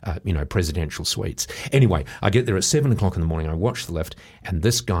 suites, presidential suites. Anyway, I get there at 7 o'clock in the morning, I watch the lift, and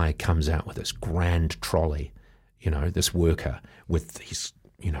this guy comes out with this grand trolley, this worker with these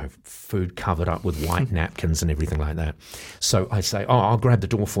food covered up with white napkins and everything like that. So I say, I'll grab the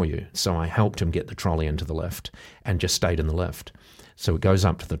door for you. So I helped him get the trolley into the lift and just stayed in the lift. So it goes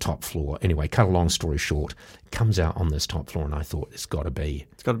up to the top floor. Anyway, cut a long story short, it comes out on this top floor, and I thought, it's got to be it.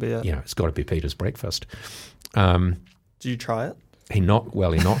 It's got to be Peter's breakfast. Do you try it? He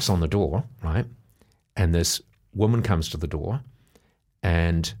knocks on the door, right? And this woman comes to the door,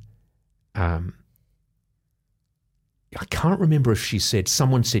 and I can't remember if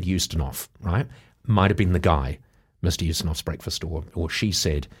someone said Ustinov, right? Might have been the guy, Mr. Ustinov's breakfast, or she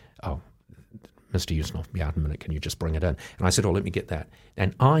said, Mr. Ustinov, be out in a minute, can you just bring it in? And I said, let me get that.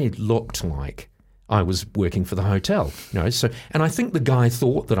 And I looked like I was working for the hotel, and I think the guy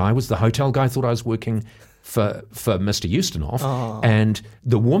thought that the hotel guy thought I was working for Mr. Ustinov, and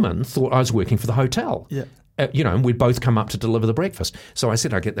the woman thought I was working for the hotel. Yeah. And we'd both come up to deliver the breakfast. So I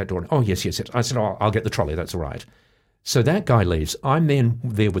said, I'll get that door. Oh, yes. I said, I'll get the trolley, that's all right. So that guy leaves. I'm then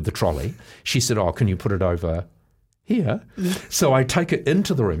there with the trolley. She said, can you put it over here? So I take it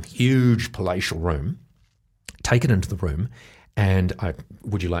into the room, huge palatial room, take it into the room, and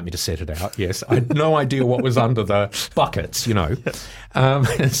would you like me to set it out? Yes. I had no idea what was under the buckets,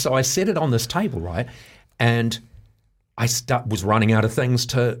 So I set it on this table, right? And I was running out of things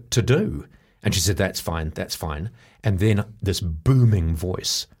to do. And she said, that's fine. And then this booming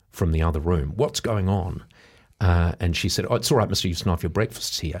voice from the other room, what's going on? And she said, it's all right, Mr. Ustinov, your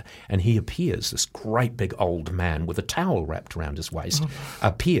breakfast's here. And he appears, this great big old man with a towel wrapped around his waist,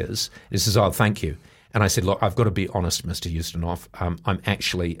 appears. He says, thank you. And I said, look, I've got to be honest, Mr. Ustinov. I'm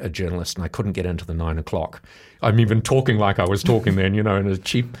actually a journalist, and I couldn't get into the 9 o'clock. I'm even talking like I was talking then, in a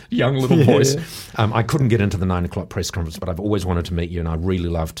cheap, young little voice. I couldn't get into the 9 o'clock press conference, but I've always wanted to meet you, and I'd really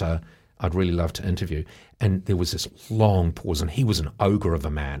love to interview. And there was this long pause, and he was an ogre of a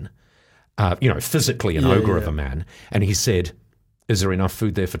man. Physically an ogre of a man. And he said, is there enough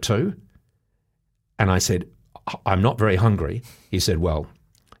food there for 2? And I said, I'm not very hungry. He said, well,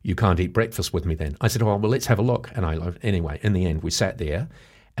 you can't eat breakfast with me then. I said, well, let's have a look. And anyway, in the end, we sat there,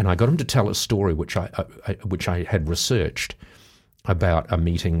 and I got him to tell a story which I had researched about a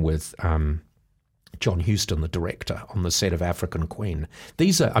meeting with John Huston, the director, on the set of African Queen.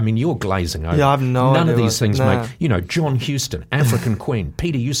 These are, you're glazing over. Yeah, I've no idea. None of these things make, John Huston, African Queen,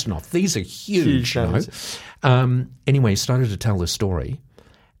 Peter Ustinov, these are huge, Anyway, he started to tell this story,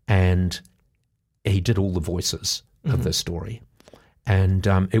 and he did all the voices of this story. And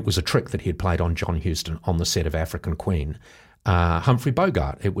it was a trick that he had played on John Huston on the set of African Queen. Humphrey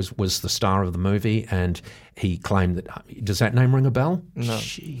Bogart, it was the star of the movie, and he claimed that, does that name ring a bell? No.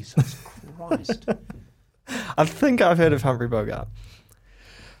 Jesus Christ. I think I've heard of Humphrey Bogart.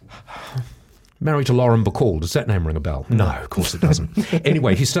 Married to Lauren Bacall, does that name ring a bell? No, of course it doesn't.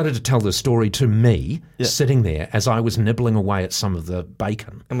 Anyway, he started to tell the story to me, sitting there as I was nibbling away at some of the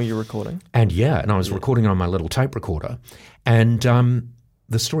bacon. And were you recording? And I was recording it on my little tape recorder. And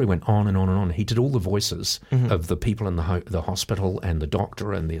the story went on and on and on. He did all the voices of the people in the hospital and the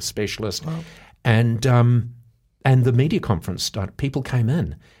doctor and the specialist. Wow. And the media conference started. People came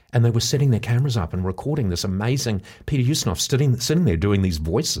in, and they were setting their cameras up and recording this amazing Peter Ustinov sitting there doing these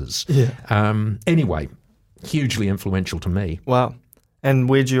voices. Yeah. Anyway, hugely influential to me. Wow. And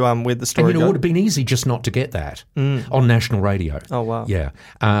where'd the story And go? it would have been easy just not to get that on national radio. Oh, wow. Yeah.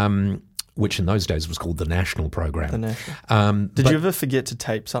 Which in those days was called the National Program. The National. Did you ever forget to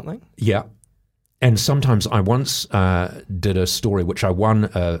tape something? Yeah. And sometimes I once did a story which I won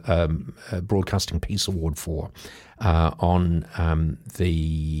a Broadcasting Peace Award for on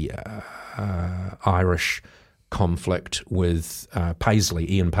the Irish conflict with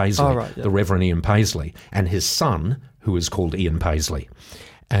Ian Paisley, the Reverend Ian Paisley, and his son, who is called Ian Paisley.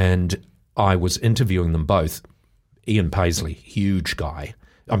 And I was interviewing them both. Ian Paisley, huge guy.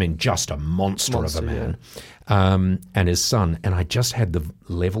 I mean, just a monster of a man. Yeah. And his son. And I just had the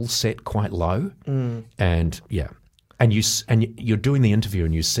level set quite low. And, yeah. And you're doing the interview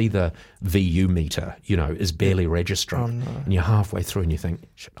and you see the VU meter, is barely registering. Oh, no. And you're halfway through and you think,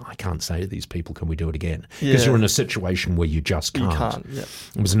 I can't say to these people, can we do it again? Because you're in a situation where you just can't. You can't, yeah.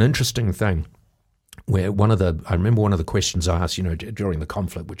 It was an interesting thing where I remember one of the questions I asked, during the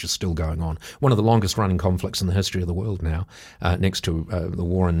conflict, which is still going on, one of the longest running conflicts in the history of the world now, next to the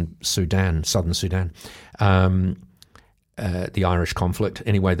war in Sudan, southern Sudan. The Irish conflict.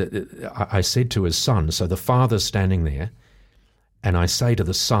 Anyway, I said to his son, so the father's standing there, and I say to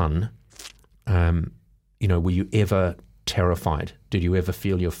the son, were you ever terrified? Did you ever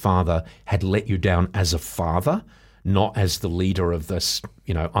feel your father had let you down as a father, not as the leader of this,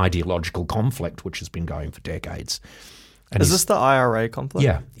 ideological conflict which has been going for decades? And is this the IRA conflict?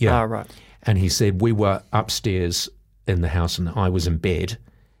 Yeah, yeah. Oh, right. And he said, we were upstairs in the house and I was in bed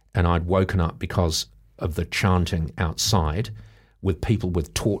and I'd woken up because of the chanting outside with people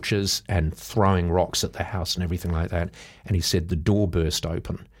with torches and throwing rocks at the house and everything like that. And he said the door burst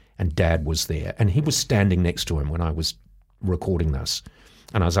open and Dad was there. And he was standing next to him when I was recording this.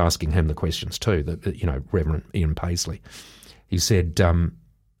 And I was asking him the questions too, Reverend Ian Paisley. He said,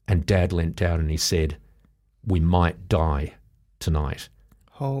 and Dad leant down and he said, we might die tonight.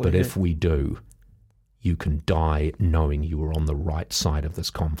 But if we do, you can die knowing you were on the right side of this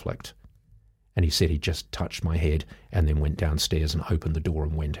conflict. And he said he just touched my head and then went downstairs and opened the door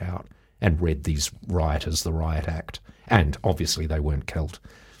and went out and read these rioters the riot act. And obviously they weren't killed.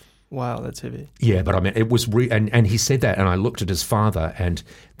 Wow, that's heavy. Yeah, but I mean, it was and he said that, and I looked at his father, and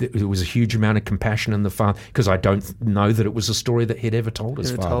there was a huge amount of compassion in the father, because I don't know that it was a story that he'd ever told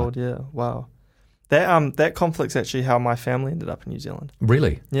his father. Yeah, wow. That conflict's actually how my family ended up in New Zealand.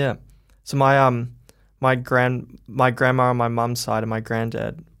 Really? Yeah. So my grandma on my mum's side and my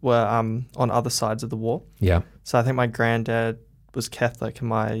granddad were on other sides of the war. Yeah. So I think my granddad was Catholic and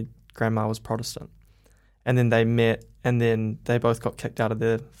my grandma was Protestant. And then they met, and then they both got kicked out of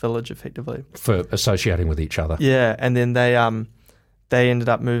their village, effectively, for associating with each other. Yeah, and then they ended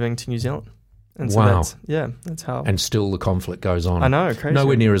up moving to New Zealand. And so wow. That's how. And still the conflict goes on. I know, crazy.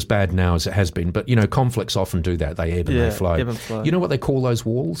 Nowhere near as bad now as it has been, but conflicts often do that. They ebb and they flow. Ebb and flow. You know what they call those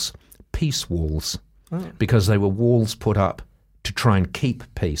walls? Peace walls. Oh. Because they were walls put up to try and keep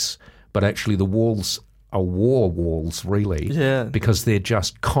peace, but actually the walls are war walls, really, because they're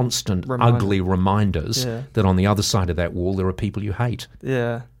just constant, ugly reminders that on the other side of that wall there are people you hate.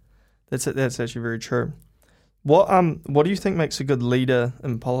 Yeah, that's actually very true. What do you think makes a good leader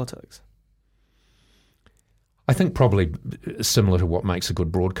in politics? I think probably similar to what makes a good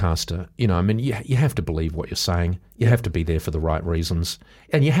broadcaster. You have to believe what you're saying. You have to be there for the right reasons,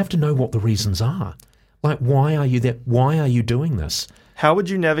 and you have to know what the reasons are. Like, why are you there? Why are you doing this? How would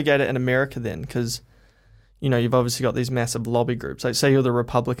you navigate it in America then? Because you've obviously got these massive lobby groups. Like, say you're the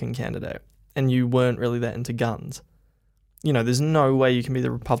Republican candidate and you weren't really that into guns. There's no way you can be the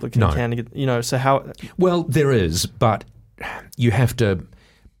Republican candidate. So how... Well, there is, but you have to,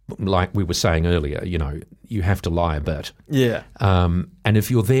 like we were saying earlier, you have to lie a bit. Yeah. And if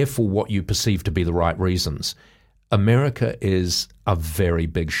you're there for what you perceive to be the right reasons, America is a very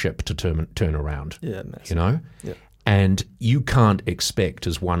big ship to turn around. Yeah, massive. Yeah. And you can't expect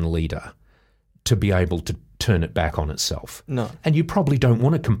as one leader to be able to turn it back on itself. No. And you probably don't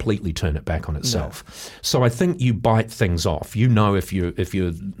want to completely turn it back on itself. No. So I think you bite things off. If you're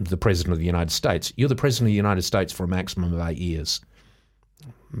the President of the United States, you're the President of the United States for a maximum of 8 years.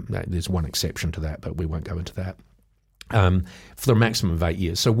 There's one exception to that, but we won't go into that. For a maximum of 8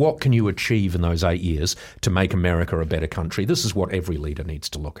 years. So what can you achieve in those 8 years to make America a better country? This is what every leader needs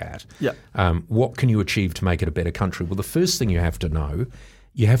to look at. Yeah. What can you achieve to make it a better country? Well, the first thing you have to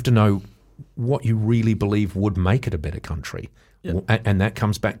know what you really believe would make it a better country. Yep. And that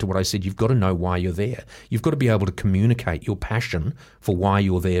comes back to what I said. You've got to know why you're there. You've got to be able to communicate your passion for why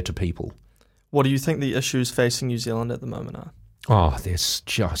you're there to people. What do you think the issues facing New Zealand at the moment are? Oh,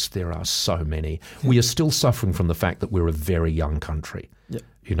 there are so many. Yeah. We are still suffering from the fact that we're a very young country. Yep.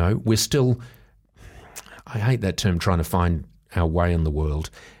 We're still, I hate that term, trying to find our way in the world.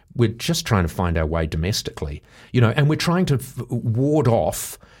 We're just trying to find our way domestically, and we're trying to ward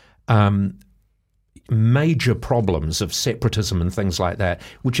off major problems of separatism and things like that,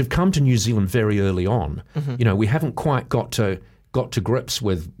 which have come to New Zealand very early on. Mm-hmm. We haven't quite got to grips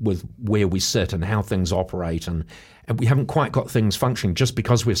with where we sit and how things operate, and we haven't quite got things functioning just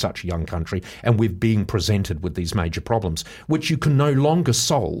because we're such a young country and we're being presented with these major problems, which you can no longer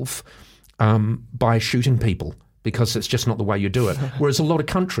solve by shooting people, because it's just not the way you do it. Whereas a lot of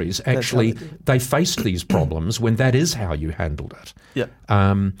countries actually, they faced these problems when that is how you handled it. Yeah.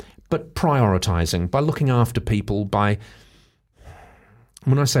 But prioritising, by looking after people,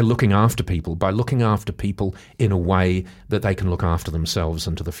 when I say looking after people, by looking after people in a way that they can look after themselves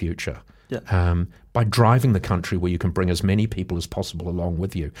into the future. Yeah. By driving the country where you can bring as many people as possible along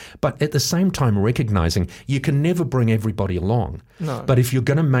with you. But at the same time recognising you can never bring everybody along. No. But if you're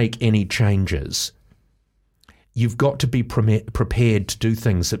going to make any changes, you've got to be prepared to do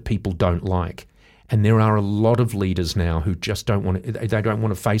things that people don't like. And there are a lot of leaders now who just don't want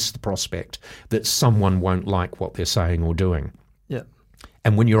to face the prospect that someone won't like what they're saying or doing. Yeah.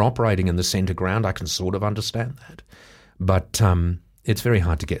 And when you're operating in the centre ground, I can sort of understand that. But it's very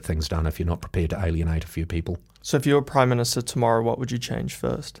hard to get things done if you're not prepared to alienate a few people. So if you were Prime Minister tomorrow, what would you change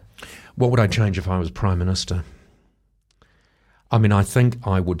first? What would I change if I was Prime Minister? I mean, I think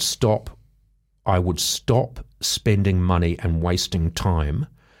I would stop spending money and wasting time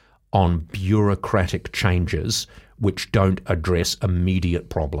on bureaucratic changes which don't address immediate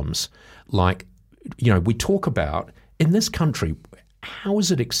problems. Like, we talk about, in this country, how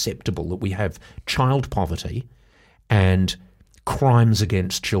is it acceptable that we have child poverty and crimes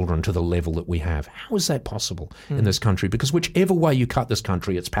against children to the level that we have? How is that possible in this country? Because whichever way you cut this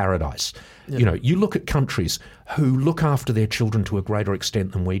country, it's paradise. Yeah. You look at countries who look after their children to a greater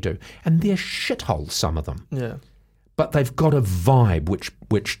extent than we do, and they're shitholes, some of them. Yeah. But they've got a vibe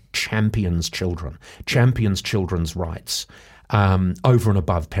which champions children, champions children's rights over and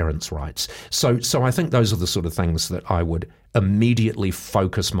above parents' rights. So I think those are the sort of things that I would immediately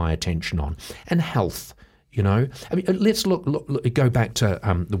focus my attention on. And health, I mean, let's go back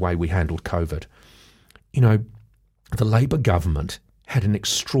to the way we handled COVID. The Labour government had an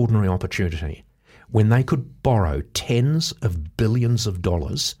extraordinary opportunity when they could borrow tens of billions of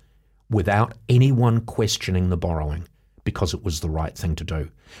dollars without anyone questioning the borrowing, because it was the right thing to do.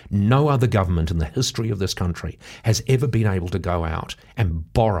 No other government in the history of this country has ever been able to go out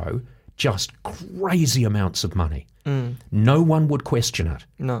and borrow just crazy amounts of money. No one would question it.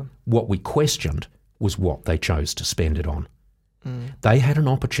 No. What we questioned was what they chose to spend it on. They had an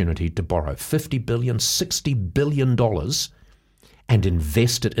opportunity to borrow $50 billion, $60 billion and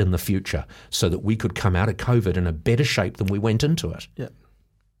invest it in the future so that we could come out of COVID in a better shape than we went into it. Yeah.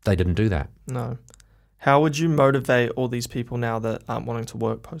 They didn't do that. No. How would you motivate all these people now that aren't wanting to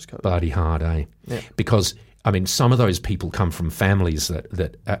work post-COVID? Bloody hard, eh? Yeah. Because, I mean, some of those people come from families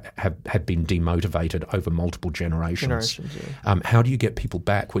that have been demotivated over multiple generations. Yeah. How do you get people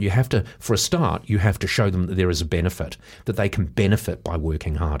back? Well, you have to, for a start, you have to show them that there is a benefit, that they can benefit by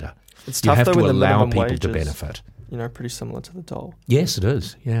working harder. It's you tough, have though, to with the allow minimum people wages, to benefit. Pretty similar to the dole. Yes, it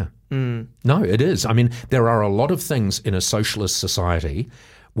is, yeah. No, it is. I mean, there are a lot of things in a socialist society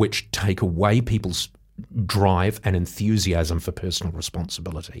which take away people's drive and enthusiasm for personal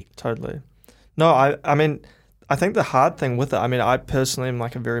responsibility. Totally. No, I mean, I think the hard thing with it, I mean, I personally am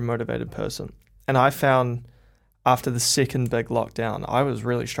like a very motivated person. And I found after the second big lockdown, I was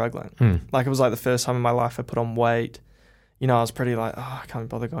really struggling. Like, it was like the first time in my life I put on weight. I was pretty like, I can't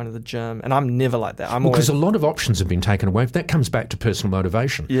bother going to the gym. And I'm never like that. Because a lot of options have been taken away. That comes back to personal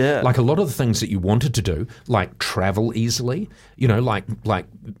motivation. Yeah. Like a lot of the things that you wanted to do, like travel easily, like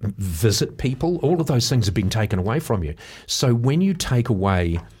visit people, all of those things have been taken away from you. So when you take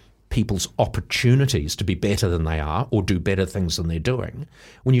away people's opportunities to be better than they are or do better things than they're doing,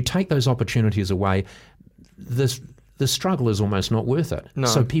 when you take those opportunities away, the struggle is almost not worth it. No.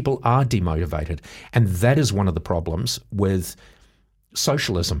 So people are demotivated. And that is one of the problems with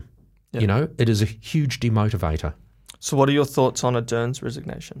socialism. Yep. It is a huge demotivator. So what are your thoughts on Ardern's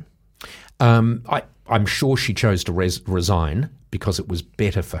resignation? I'm sure she chose to resign because it was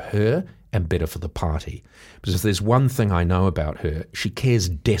better for her and better for the party. Because if there's one thing I know about her, she cares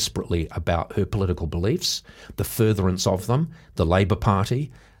desperately about her political beliefs, the furtherance of them, the Labour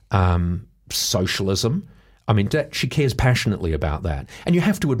Party, socialism. I mean, she cares passionately about that. And you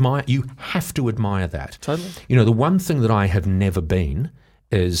have to admire that. Totally. The one thing that I have never been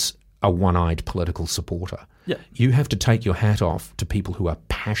is a one-eyed political supporter. Yeah. You have to take your hat off to people who are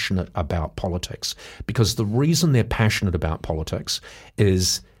passionate about politics, because the reason they're passionate about politics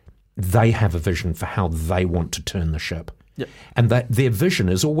is they have a vision for how they want to turn the ship. Yep. And that their vision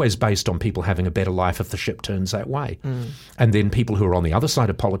is always based on people having a better life if the ship turns that way. And then people who are on the other side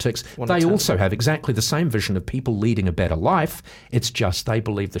of politics, they also have exactly the same vision of people leading a better life. It's just they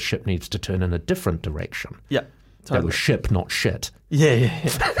believe the ship needs to turn in a different direction. Yeah. Totally. That was ship, not shit. Yeah.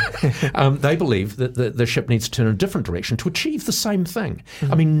 They believe that the ship needs to turn in a different direction to achieve the same thing.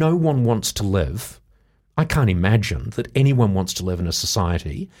 I mean, no one wants to live. I can't imagine that anyone wants to live in a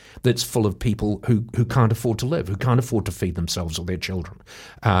society that's full of people who can't afford to live, who can't afford to feed themselves or their children.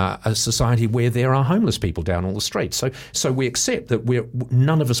 A society where there are homeless people down all the streets. So we accept that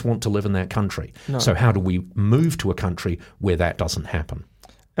none of us want to live in that country. No. So how do we move to a country where that doesn't happen?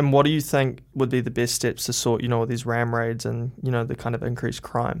 And what do you think would be the best steps to sort, all these ram raids and, the kind of increased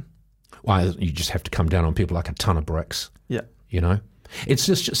crime? Well, you just have to come down on people like a ton of bricks. Yeah. It's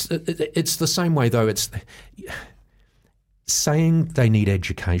it's the same way, though. It's saying they need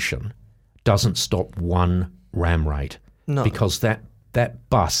education doesn't stop one ram raid. No. Because that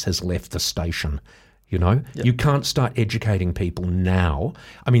bus has left the station. Yep. You can't start educating people now.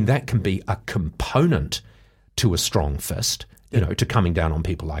 I mean, that can be a component to a strong fist. To coming down on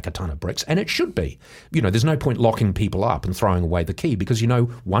people like a ton of bricks. And it should be. There's no point locking people up and throwing away the key because,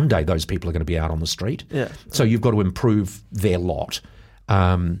 one day those people are going to be out on the street. Yeah. So you've got to improve their lot.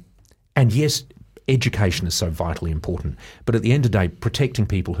 And yes, education is so vitally important. But at the end of the day, protecting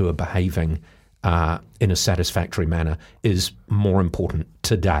people who are behaving in a satisfactory manner is more important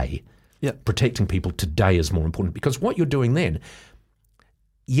today. Yeah. Protecting people today is more important because what you're doing then,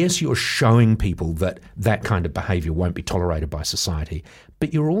 yes, you're showing people that kind of behaviour won't be tolerated by society,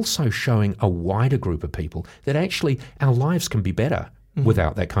 but you're also showing a wider group of people that actually our lives can be better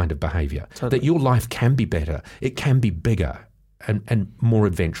without that kind of behaviour, Totally. that your life can be better, it can be bigger and more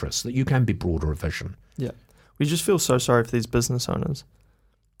adventurous, that you can be broader of vision. Yeah. We just feel so sorry for these business owners,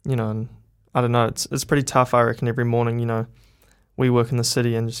 and I don't know, it's pretty tough, I reckon, every morning, we work in the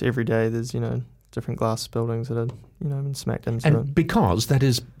city and just every day there's, different glass buildings that are, been smacked into. And because that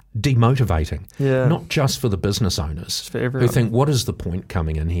is demotivating, yeah. not just for the business owners for everyone. who think, what is the point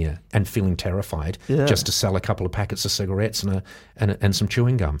coming in here and feeling terrified just to sell a couple of packets of cigarettes and some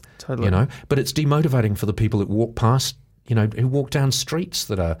chewing gum, Totally. But it's demotivating for the people that walk past, who walk down streets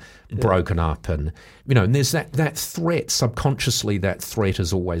that are broken up and there's that threat, subconsciously that threat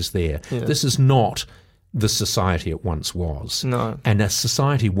is always there. Yeah. This is not the society it once was. No. And a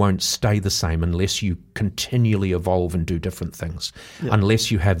society won't stay the same unless you continually evolve and do different things,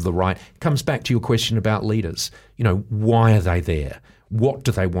 unless you have the right. It comes back to your question about leaders. Why are they there? What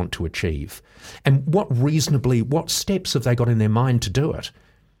do they want to achieve? And what steps have they got in their mind to do it?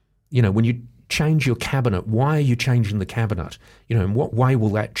 When you change your cabinet, why are you changing the cabinet? In what way will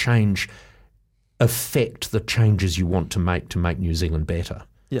that change affect the changes you want to make New Zealand better?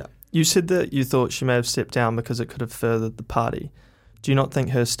 Yeah. You said that you thought she may have stepped down because it could have furthered the party. Do you not think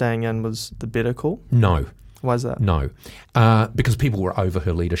her staying in was the better call? No. Why is that? No. Because people were over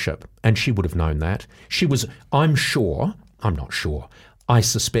her leadership, and she would have known that. I'm not sure, I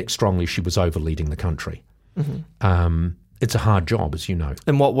suspect strongly she was over leading the country. Mm-hmm. It's a hard job, as you know.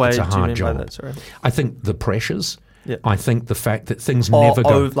 In what way it's a do you hard mean job. by that? Sorry. I think the pressures. Yeah. I think the fact that things never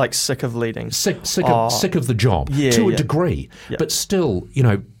go... like sick of leading. Sick of the job, to a degree. Yeah. But still,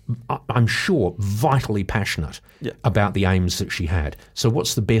 I'm sure vitally passionate about the aims that she had. So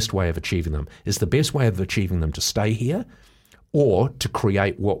what's the best way of achieving them? Is the best way of achieving them to stay here or to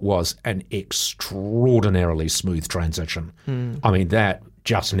create what was an extraordinarily smooth transition? I mean, that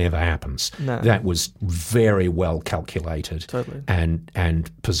just never happens. No. That was very well calculated Totally.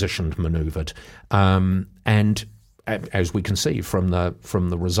 and positioned, manoeuvred. And as we can see from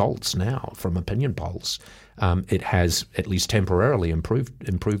the results now, from opinion polls, it has at least temporarily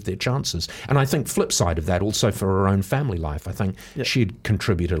improved their chances. And I think flip side of that also for her own family life. I think she'd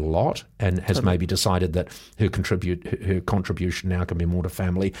contributed a lot and has maybe decided that her contribution now can be more to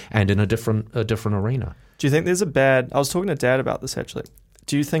family and in a different arena. Do you think there's I was talking to Dad about this actually.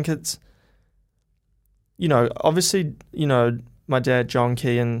 Do you think it's, obviously, my dad, John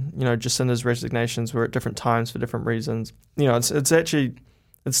Key, and, Jacinda's resignations were at different times for different reasons.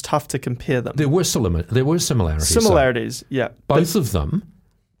 It's tough to compare them. There were similarities. Similarities, yeah. Both of them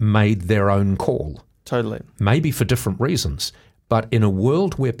made their own call. Totally. Maybe for different reasons. But in a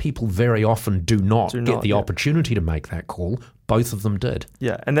world where people very often do not get the opportunity to make that call, both of them did.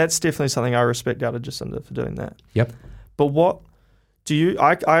 Yeah, and that's definitely something I respect out of Jacinda for doing that. Yep. But what do you...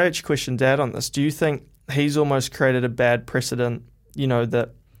 I actually questioned Dad on this. Do you think he's almost created a bad precedent,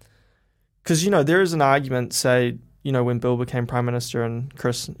 that... Because, there is an argument, say, when Bill became Prime Minister and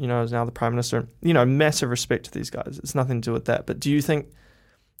Chris, is now the Prime Minister, massive respect to these guys. It's nothing to do with that. But do you think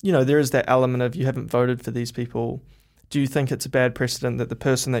there is that element of you haven't voted for these people. Do you think it's a bad precedent that the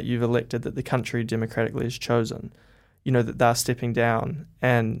person that you've elected, that the country democratically has chosen, that they're stepping down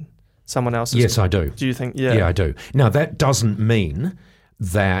and someone else is... Yes, I do. Do you think... Yeah, I do. Now, that doesn't mean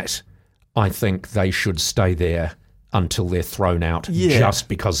that I think they should stay there until they're thrown out just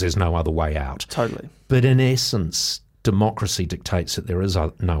because there's no other way out. Totally. But in essence, democracy dictates that there is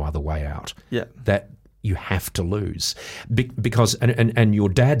no other way out. Yeah. That you have to lose. Because, and your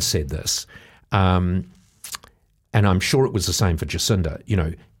dad said this, and I'm sure it was the same for Jacinda,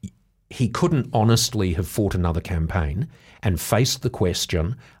 he couldn't honestly have fought another campaign and faced the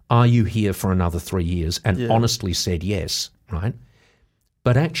question, are you here for another 3 years? And honestly said yes, right?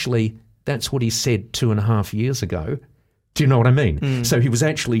 But actually, that's what he said 2.5 years ago. Do you know what I mean? So he was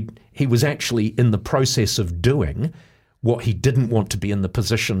actually in the process of doing what he didn't want to be in the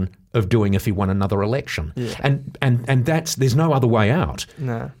position of doing if he won another election. Yeah. And there's no other way out.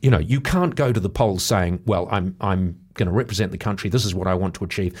 No. You can't go to the polls saying, well, I'm going to represent the country, this is what I want to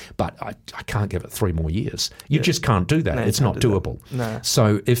achieve, but I can't give it 3 more years. You just can't do that. No, it's not doable. No.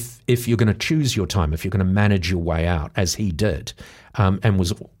 So if you're going to choose your time, if you're going to manage your way out, as he did, and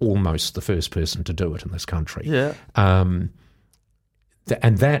was almost the first person to do it in this country, and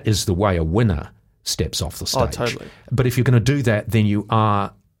that is the way a winner steps off the stage. Oh, totally. But if you're going to do that, then you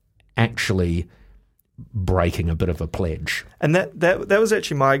are actually breaking a bit of a pledge. And that was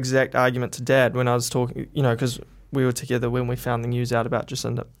actually my exact argument to Dad when I was talking, because we were together when we found the news out about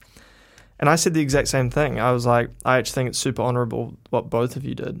Jacinda. And I said the exact same thing. I was like, I actually think it's super honourable what both of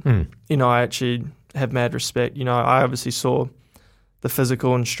you did. I actually have mad respect. I obviously saw the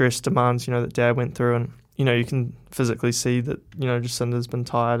physical and stress demands, that Dad went through, and, you can physically see that, Jacinda's been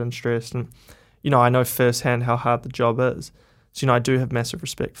tired and stressed, and, I know firsthand how hard the job is. So, I do have massive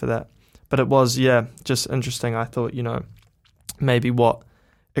respect for that. But it was, just interesting. I thought, maybe what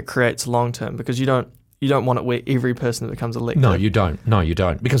it creates long term, because you don't want it where every person that becomes elected. No, you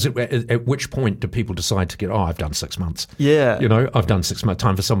don't. Because at which point do people decide to get, I've done 6 months. Yeah. I've done 6 months.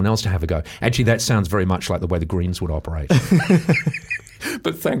 Time for someone else to have a go. Actually, that sounds very much like the way the Greens would operate.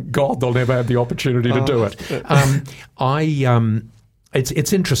 But thank God they'll never have the opportunity to do it.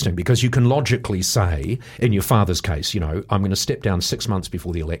 It's interesting because you can logically say, in your father's case, I'm going to step down 6 months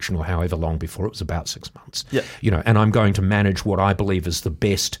before the election, or however long before. It was about 6 months. Yeah. And I'm going to manage what I believe is the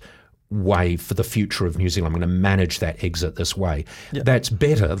best way for the future of New Zealand. I'm going to manage that exit this way. Yeah. That's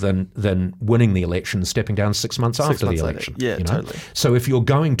better than winning the election and stepping down 6 months after the election. Later. Yeah, totally. So if you're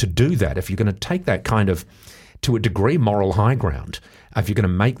going to do that, if you're going to take that kind of, to a degree, moral high ground, if you're going to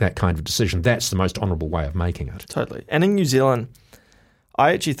make that kind of decision, that's the most honourable way of making it. Totally. And in New Zealand,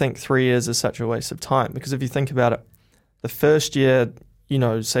 I actually think 3 years is such a waste of time, because if you think about it, the first year,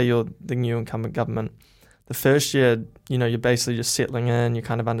 say you're the new incumbent government, the first year, you're basically just settling in, you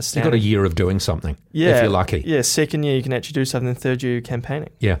kind of understand. You've got a year of doing something, if you're lucky. Yeah, second year you can actually do something, third year you're campaigning.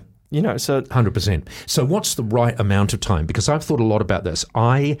 Yeah. So 100%. So what's the right amount of time? Because I've thought a lot about this.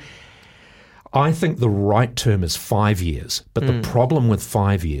 I think the right term is 5 years, but the problem with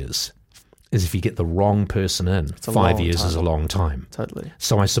 5 years is if you get the wrong person in, 5 years is a long time. Totally.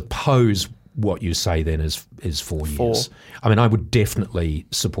 So I suppose what you say then is 4 years. I mean, I would definitely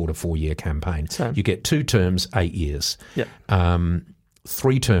support a 4-year campaign. Same. You get 2 terms, 8 years. Yeah.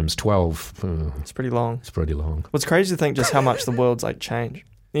 3 terms, 12. It's pretty long. It's pretty long. Well, it's crazy to think just how much the world's changed.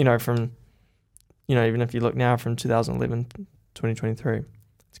 From, even if you look now from 2011 to 2023,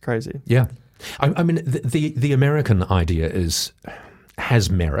 it's crazy. Yeah. I mean, the American idea has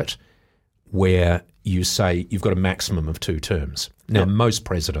merit, where you say you've got a maximum of 2 terms. Now, most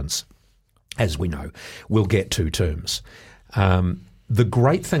presidents, as we know, will get 2 terms. The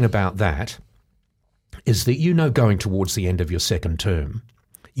great thing about that is that going towards the end of your second term,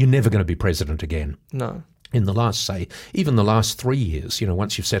 you're never going to be president again. No. In the last, even the last 3 years,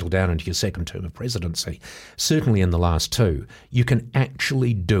 once you've settled down into your second term of presidency, certainly in the last 2, you can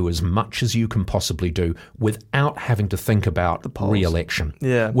actually do as much as you can possibly do without having to think about re-election,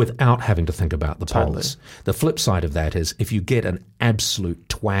 without having to think about the polls. The flip side of that is if you get an absolute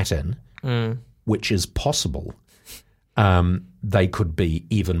twat in, which is possible, they could be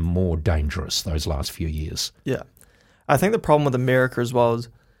even more dangerous those last few years. Yeah. I think the problem with America as well is,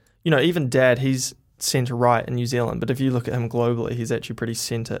 even Dad, he's centre-right in New Zealand, but if you look at him globally, he's actually pretty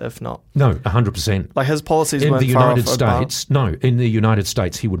centre, if not. No, 100%. Like his policies in weren't the far United off States. No, in the United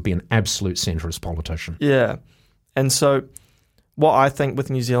States, he would be an absolute centrist politician. Yeah. And so what I think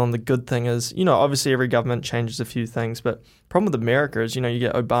with New Zealand, the good thing is, obviously every government changes a few things, but the problem with America is, you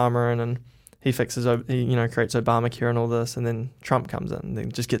get Obama and he fixes, creates Obamacare and all this, and then Trump comes in and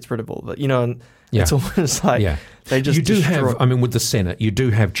then just gets rid of all of it, and it's almost like they just with the Senate, you do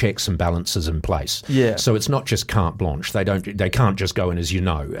have checks and balances in place. Yeah. So it's not just carte blanche. They can't just go in, as you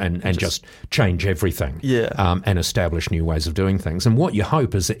know, and just change everything. Yeah. And establish new ways of doing things. And what you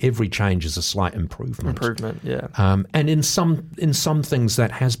hope is that every change is a slight improvement. Yeah. And in some things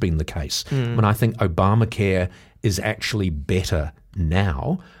that has been the case. And I think Obamacare is actually better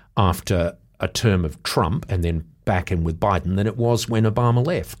now after a term of Trump and then back in with Biden than it was when Obama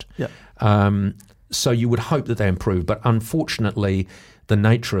left. Yeah. So you would hope that they improve, but unfortunately the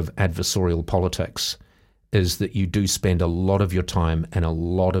nature of adversarial politics is that you do spend a lot of your time and a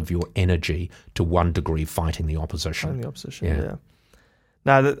lot of your energy to one degree fighting the opposition. Yeah.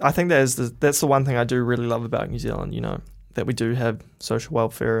 No, I think that's the one thing I do really love about New Zealand, that we do have social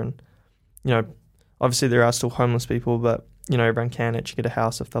welfare and, obviously there are still homeless people, but, everyone can actually get a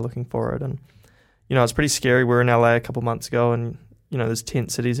house if they're looking for it. And, it's pretty scary. We were in LA a couple of months ago and, there's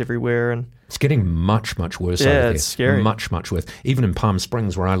tent cities everywhere. And it's getting much, much worse over there. It's scary. Much, much worse. Even in Palm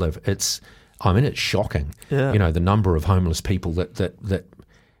Springs where I live, it's shocking. Yeah. The number of homeless people that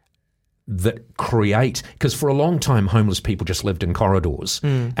create, because for a long time homeless people just lived in corridors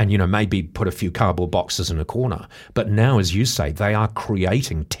and maybe put a few cardboard boxes in a corner, but now, as you say, they are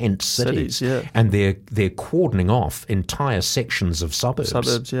creating tent cities and they're cordoning off entire sections of suburbs.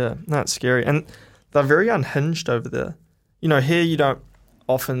 That's scary, and they're very unhinged over there. Here you don't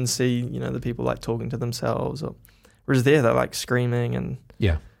often see the people like talking to themselves, whereas there they're like screaming and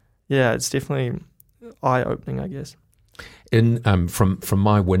it's definitely eye-opening, I guess. From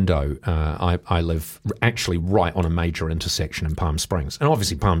my window, I live actually right on a major intersection in Palm Springs. And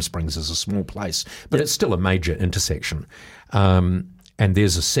obviously Palm Springs is a small place, but it's still a major intersection. And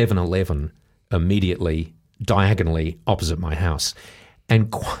there's a 7-Eleven immediately, diagonally opposite my house.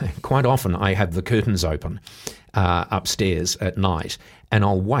 And quite often I have the curtains open upstairs at night, and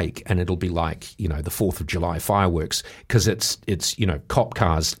I'll wake and it'll be like, the 4th of July fireworks, because it's cop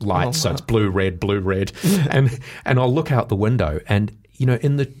cars, lights, so it's blue, red, and I'll look out the window and,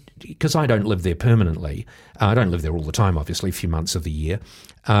 because I don't live there permanently, I don't live there all the time, obviously, a few months of the year,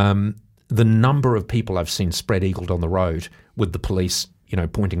 the number of people I've seen spread-eagled on the road with the police,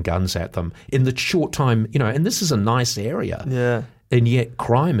 pointing guns at them in the short time, and this is a nice area. Yeah. And yet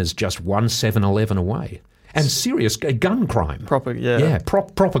crime is just one 7-Eleven away. And serious gun crime. Proper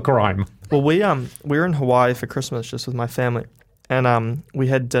crime. Well, we were in Hawaii for Christmas just with my family, and we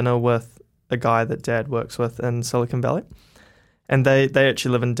had dinner with a guy that Dad works with in Silicon Valley, and they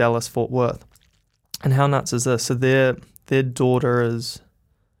actually live in Dallas, Fort Worth. And how nuts is this? So their daughter is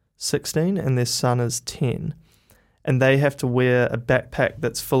 16 and their son is 10, and they have to wear a backpack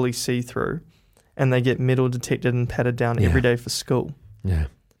that's fully see-through, and they get metal detected and patted down every day for school. Yeah.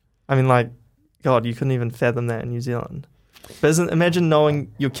 I mean, God, you couldn't even fathom that in New Zealand. But imagine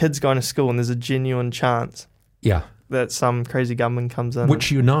knowing your kid's going to school and there's a genuine chance that some crazy gunman comes in.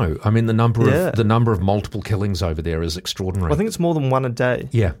 Which I mean, the number of multiple killings over there is extraordinary. Well, I think it's more than one a day.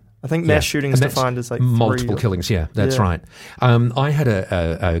 Yeah. I think mass shootings defined as like multiple killings. Yeah, that's right. I had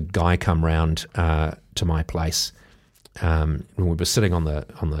a guy come round to my place when we were sitting on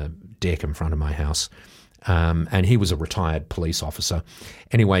the deck in front of my house. And he was a retired police officer.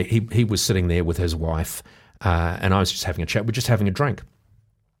 Anyway, he was sitting there with his wife, and I was just having a chat. We're just having a drink.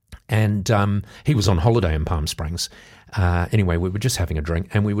 And he was on holiday in Palm Springs. Anyway, we were just having a drink,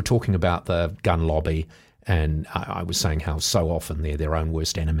 and we were talking about the gun lobby, and I was saying how so often they're their own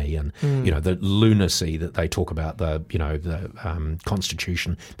worst enemy, and the lunacy that they talk about, the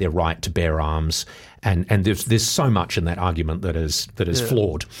Constitution, their right to bear arms, and there's so much in that argument that is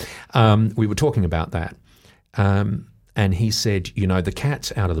flawed. We were talking about that. And he said, the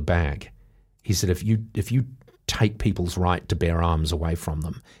cat's out of the bag. He said, if you take people's right to bear arms away from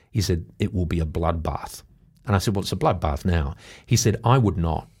them, he said, it will be a bloodbath. And I said, well, it's a bloodbath now. He said, I would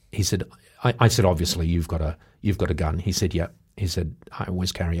not. He said, I said, obviously you've got a gun. He said, yeah. He said, I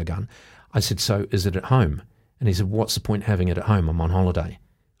always carry a gun. I said, so is it at home? And he said, what's the point having it at home? I'm on holiday.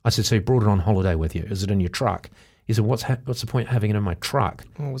 I said, so you brought it on holiday with you? Is it in your truck? He said, what's the point having it in my truck?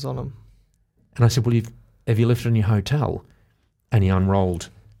 What was on him? And I said, well, have you left it in your hotel? And he unrolled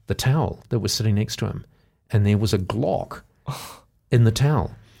the towel that was sitting next to him, and there was a Glock in the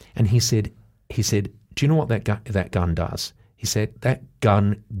towel. And he said, do you know what that gun does? He said, that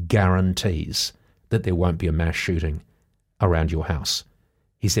gun guarantees that there won't be a mass shooting around your house.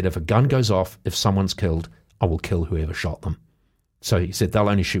 He said, if a gun goes off, if someone's killed, I will kill whoever shot them. So he said, they'll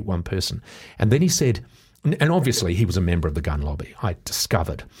only shoot one person. And then he said, and obviously he was a member of the gun lobby, I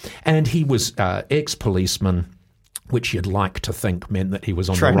discovered. And he was ex-policeman, which you'd like to think meant that he was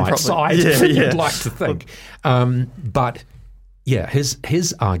on Trained the right properly. side. Yeah, yeah. You'd like to think. But yeah,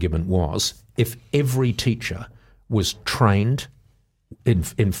 his argument was if every teacher was trained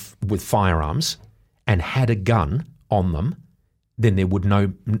with firearms and had a gun on them, then there would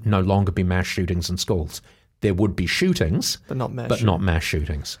no longer be mass shootings in schools. There would be shootings, but not mass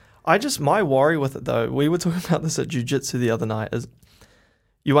shootings. My worry with it though, we were talking about this at jiu-jitsu the other night, is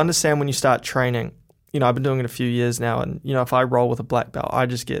you understand when you start training, I've been doing it a few years now, and, if I roll with a black belt, I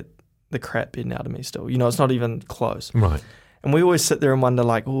just get the crap beaten out of me still. It's not even close. Right. And we always sit there and wonder,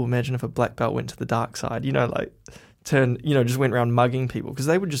 like, oh, imagine if a black belt went to the dark side, just went around mugging people, because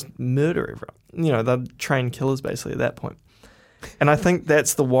they would just murder everyone. They'd train killers basically at that point. And I think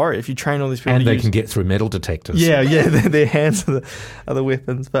that's the worry. If you train all these people, and they can get through metal detectors. Yeah, their hands are the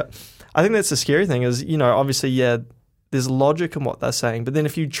weapons. But I think that's the scary thing is, obviously, there's logic in what they're saying. But then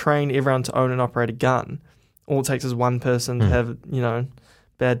if you train everyone to own and operate a gun, all it takes is one person to have,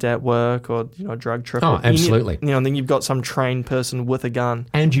 bad day at work or, a drug trip. Oh, absolutely. And then you've got some trained person with a gun.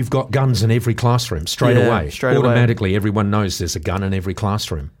 And you've got guns in every classroom straight away. Automatically, everyone knows there's a gun in every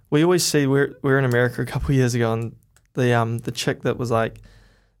classroom. We always see, we were in America a couple of years ago, and the chick that was like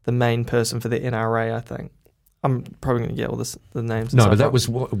the main person for the NRA, I think. I'm probably going to get all the names. No, but that was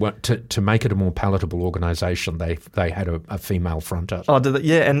what to make it a more palatable organisation. They had a female fronter. Oh, did they?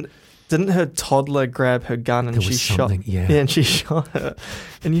 Yeah, and didn't her toddler grab her gun and she shot? Yeah, and she shot her.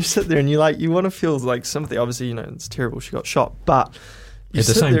 And you sit there and you want to feel like sympathy. Obviously, it's terrible she got shot, but at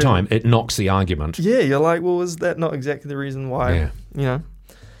the same time, it knocks the argument. Yeah, you're like, well, is that not exactly the reason why? Yeah.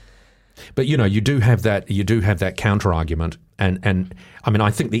 But you do have that counter argument, and I mean, I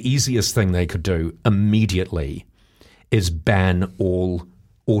think the easiest thing they could do immediately is ban all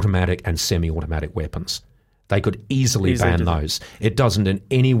automatic and semi-automatic weapons. They could easily ban those. It doesn't in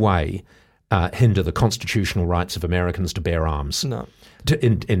any way hinder the constitutional rights of Americans to bear arms. No.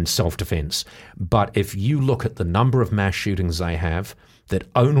 In self-defense. But if you look at the number of mass shootings they have that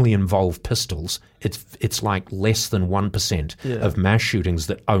only involve pistols, it's like less than 1% of mass shootings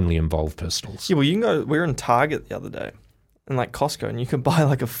that only involve pistols. Yeah, well, you can go. We were in Target the other day, in like Costco, and you can buy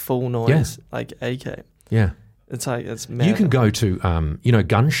like a full noise like AK. Yeah, it's mad. You can go to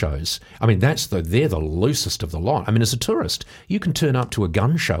gun shows. I mean, they're the loosest of the lot. I mean, as a tourist, you can turn up to a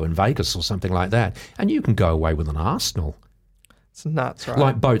gun show in Vegas or something like that, and you can go away with an arsenal. It's nuts, right?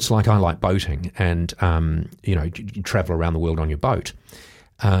 Like boats, like I like boating, and you travel around the world on your boat.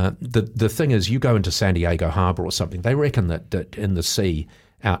 The thing is, you go into San Diego Harbor or something, they reckon that in the sea,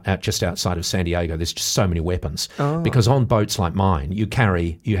 out just outside of San Diego, there's just so many weapons. Oh. Because on boats like mine, you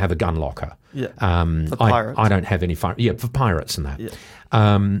have a gun locker. Yeah. For pirates. I don't have any fire. Yeah, for pirates and that. Yeah.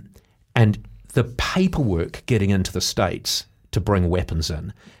 And the paperwork getting into the States to bring weapons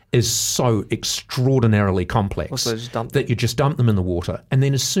in is so extraordinarily complex that you just dump them in the water, and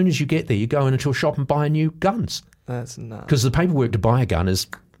then as soon as you get there, you go into a shop and buy new guns. That's nuts. Because the paperwork to buy a gun is...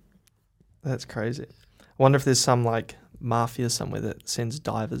 That's crazy. I wonder if there's some like mafia somewhere that sends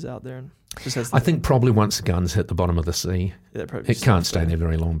divers out there and just has... I think probably once the guns hit the bottom of the sea, it can't stay there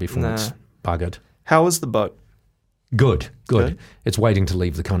very long before it's buggered. How was the boat? Good. It's waiting to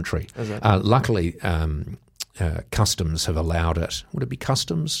leave the country. Luckily... Customs have allowed it. Would it be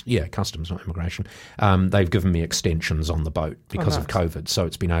customs? Yeah, customs, not immigration. They've given me extensions on the boat because of COVID, so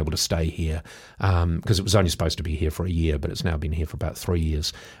it's been able to stay here because it was only supposed to be here for a year, but it's now been here for about 3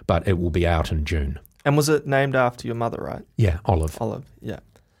 years. But it will be out in June. And was it named after your mother, right? Yeah, Olive. Olive, yeah.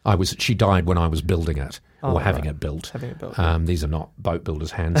 She died when I was building it, having it built. These are not boat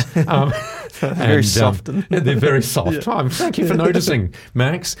builders' hands. Very soft. They're very soft. Yeah. Thank you for noticing,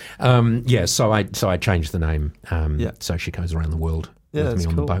 Max. So I changed the name. So she goes around the world with me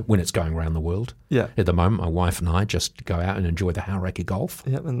on the boat when it's going around the world. Yeah. At the moment, my wife and I just go out and enjoy the Hauraki Gulf.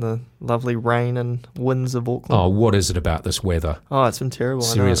 Yep, and the lovely rain and winds of Auckland. Oh, what is it about this weather? Oh, it's been terrible.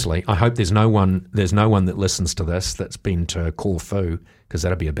 Seriously, I hope there's no one that listens to this that's been to Corfu, because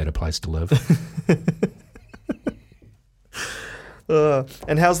that'd be a better place to live.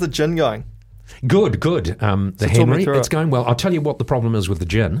 And how's the gin going? Good. The Henry, it's going well. I'll tell you what the problem is with the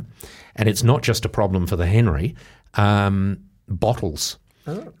gin, and it's not just a problem for the Henry. Bottles.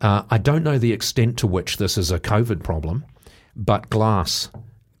 Oh. I don't know the extent to which this is a COVID problem, but glass.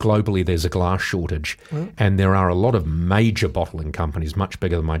 Globally, there's a glass shortage, and there are a lot of major bottling companies, much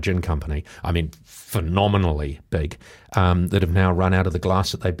bigger than my gin company, I mean phenomenally big, that have now run out of the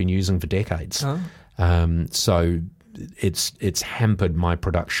glass that they've been using for decades. Oh. So it's hampered my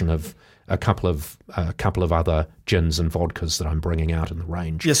production of a couple of other gins and vodkas that I'm bringing out in the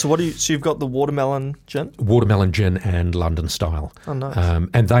range. Yeah. So you've got the watermelon gin, watermelon gin, and London style. Oh, nice.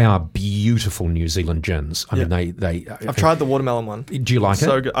 And they are beautiful New Zealand gins. I mean, they. I've tried the watermelon one. Do you like it?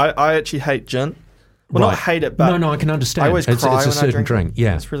 So good. I actually hate gin. Well, right. not hate it, but no, I can understand. I always cry it's when a certain I drink.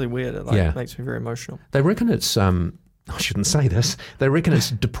 Yeah, it's really weird. It makes me very emotional. They reckon it's. I shouldn't say this. They reckon it's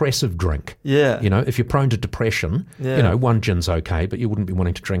a depressive drink. Yeah. You know, if you're prone to depression, one gin's okay, but you wouldn't be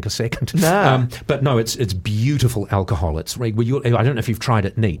wanting to drink a second. Nah. But no, it's beautiful alcohol. It's I don't know if you've tried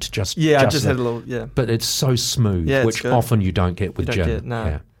it neat. I just had a little. Yeah. But it's so smooth, which often you don't get with gin.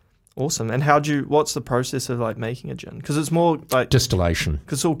 Yeah. Awesome. And what's the process of like making a gin? Because it's more like distillation.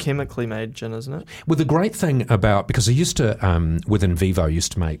 Because it's all chemically made gin, isn't it? Well, the great thing about, because I used to within Vivo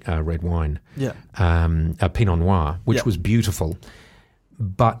used to make red wine, a Pinot Noir, which was beautiful,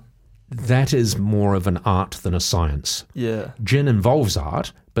 but that is more of an art than a science. Yeah. Gin involves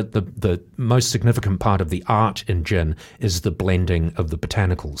art, but the most significant part of the art in gin is the blending of the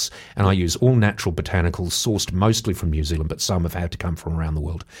botanicals. And I use all natural botanicals sourced mostly from New Zealand, but some have had to come from around the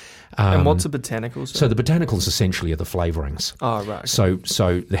world. And what's a botanical? So the botanicals essentially are the flavourings. Oh, right. Okay.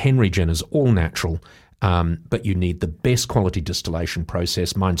 So the Henry gin is all natural, but you need the best quality distillation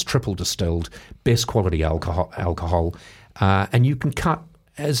process. Mine's triple distilled, best quality alcohol, and you can cut,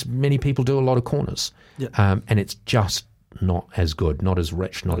 as many people do, a lot of corners. Yeah. And it's just not as good, not as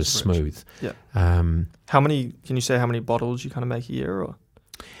rich, not as smooth. Yeah. Can you say how many bottles you kind of make a year? Or?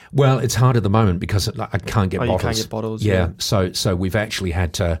 Well, it's hard at the moment because I can't get bottles. You can't get bottles. Yeah. So we've actually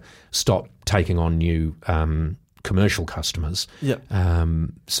had to stop taking on new commercial customers. Yeah.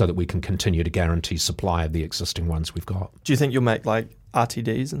 So that we can continue to guarantee supply of the existing ones we've got. Do you think you'll make like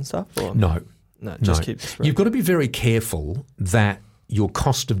RTDs and stuff? Or? No. Just keep this. You've got to be very careful that your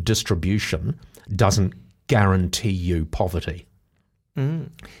cost of distribution doesn't guarantee you poverty.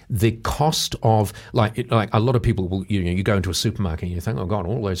 The cost of like a lot of people will you go into a supermarket and you think, oh God,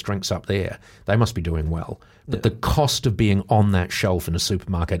 all those drinks up there, they must be doing well. But the cost of being on that shelf in a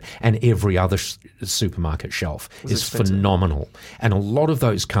supermarket and every other supermarket shelf is phenomenal. And a lot of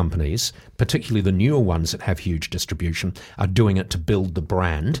those companies, particularly the newer ones that have huge distribution, are doing it to build the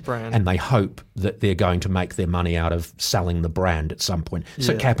brand. And they hope that they're going to make their money out of selling the brand at some point.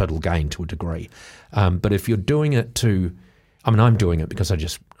 So capital gain to a degree. But if you're doing it to... I'm doing it because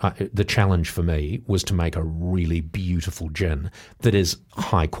the challenge for me was to make a really beautiful gin that is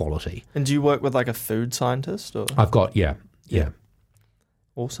high quality. And do you work with like a food scientist? Or? I've got, yeah.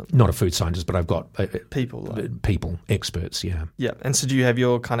 Awesome. Not a food scientist, but I've got people, experts, yeah. Yeah, and so do you have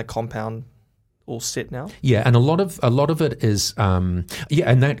your kind of compound all set now? Yeah, and a lot of it is, and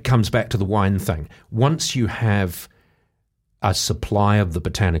that comes back to the wine thing. Once you have a supply of the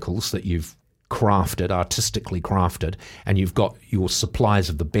botanicals that you've artistically crafted, and you've got your supplies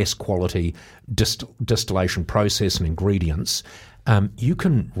of the best quality distillation process and ingredients, you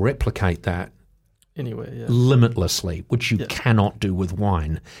can replicate that anywhere, limitlessly, which you cannot do with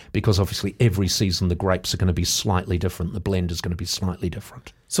wine, because obviously every season the grapes are going to be slightly different, the blend is going to be slightly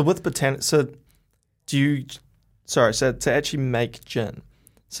different. So with to actually make gin,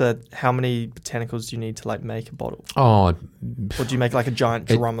 so how many botanicals do you need to like make a bottle? Oh, or do you make like a giant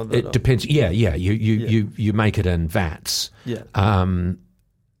drum of it? It depends. Yeah. You make it in vats. Yeah. And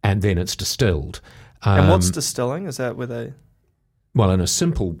then it's distilled. And what's distilling? Is that where they? Well, in a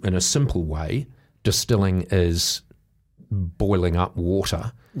simple way, distilling is boiling up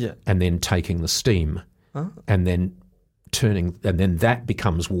water. Yeah. And then taking the steam. And then turning, and then that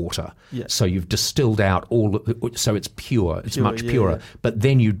becomes water. Yeah. So you've distilled out so it's pure. It's much purer. Yeah. But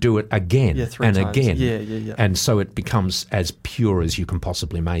then you do it again and times. Again. Yeah. And so it becomes as pure as you can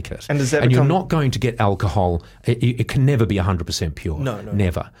possibly make it. And does that you're not going to get alcohol. It can never be 100% pure. No.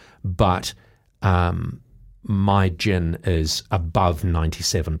 Never. But my gin is above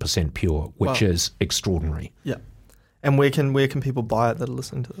 97% pure, which is extraordinary. Yeah. And where can people buy it that are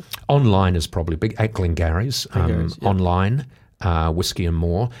listening to this? Online is probably big. At Glengarry's, online, Whiskey and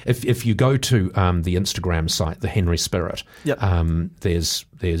More. If you go to the Instagram site, the Henry Spirit, there's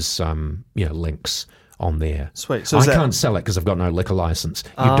links on there. Sweet. So I can't sell it because I've got no liquor license.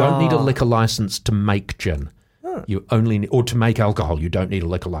 You don't need a liquor license to make gin. You only or to make alcohol. You don't need a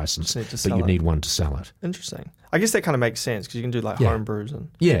liquor license, but you need one to sell it. Interesting. I guess that kind of makes sense because you can do like home brews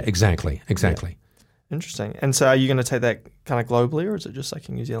and exactly. Yeah. Interesting. And so are you going to take that kind of globally, or is it just like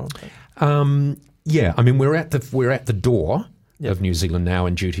a New Zealand thing? I mean, we're at the door of New Zealand now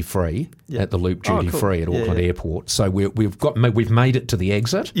in duty free at the Loop duty free at Auckland Airport. So we've made it to the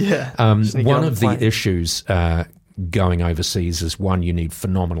exit. Yeah. One of the issues going overseas is one, you need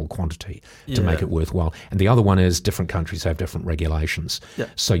phenomenal quantity to make it worthwhile. And the other one is different countries have different regulations. Yeah.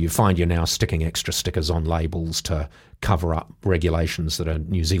 So you find you're now sticking extra stickers on labels to cover up regulations that are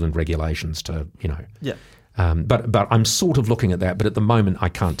New Zealand regulations to, Yeah. But I'm sort of looking at that, but at the moment I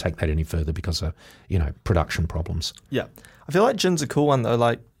can't take that any further because of, production problems. Yeah. I feel like gin's a cool one though.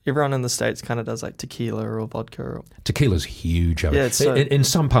 Like everyone in the States kind of does like tequila or vodka. Tequila's huge. Yeah, in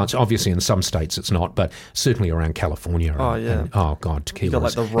some parts, obviously in some states it's not, but certainly around California. Oh, yeah. Oh, God, tequila.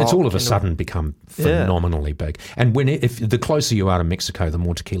 Like it's all of a sudden become phenomenally big. And if the closer you are to Mexico, the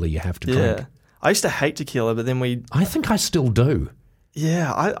more tequila you have to drink. Yeah. I used to hate tequila, but then I think I still do.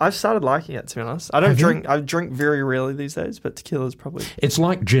 Yeah, I've started liking it, to be honest. I drink very rarely these days, but tequila's probably... It's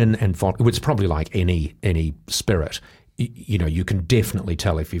like gin and vodka. It's probably like any spirit. You can definitely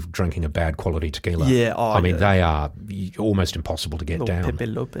tell if you're drinking a bad quality tequila. Yeah, they are almost impossible to get down. Pepe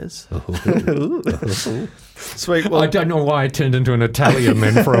Lopez. Sweet. Well, I don't know why I turned into an Italian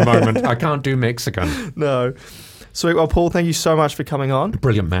then for a moment. I can't do Mexican. No. Sweet. Well, Paul, thank you so much for coming on.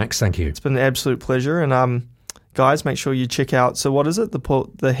 Brilliant, Max. Thank you. It's been an absolute pleasure. And guys, make sure you check out. So, what is it?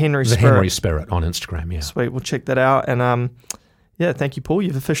 The Henry Spirit. The Henry Spirit on Instagram. Yeah. Sweet. We'll check that out. And thank you, Paul.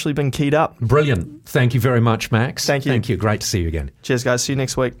 You've officially been keyed up. Brilliant. Thank you very much, Max. Thank you. Thank you. Great to see you again. Cheers, guys. See you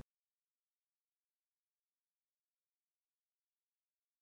next week.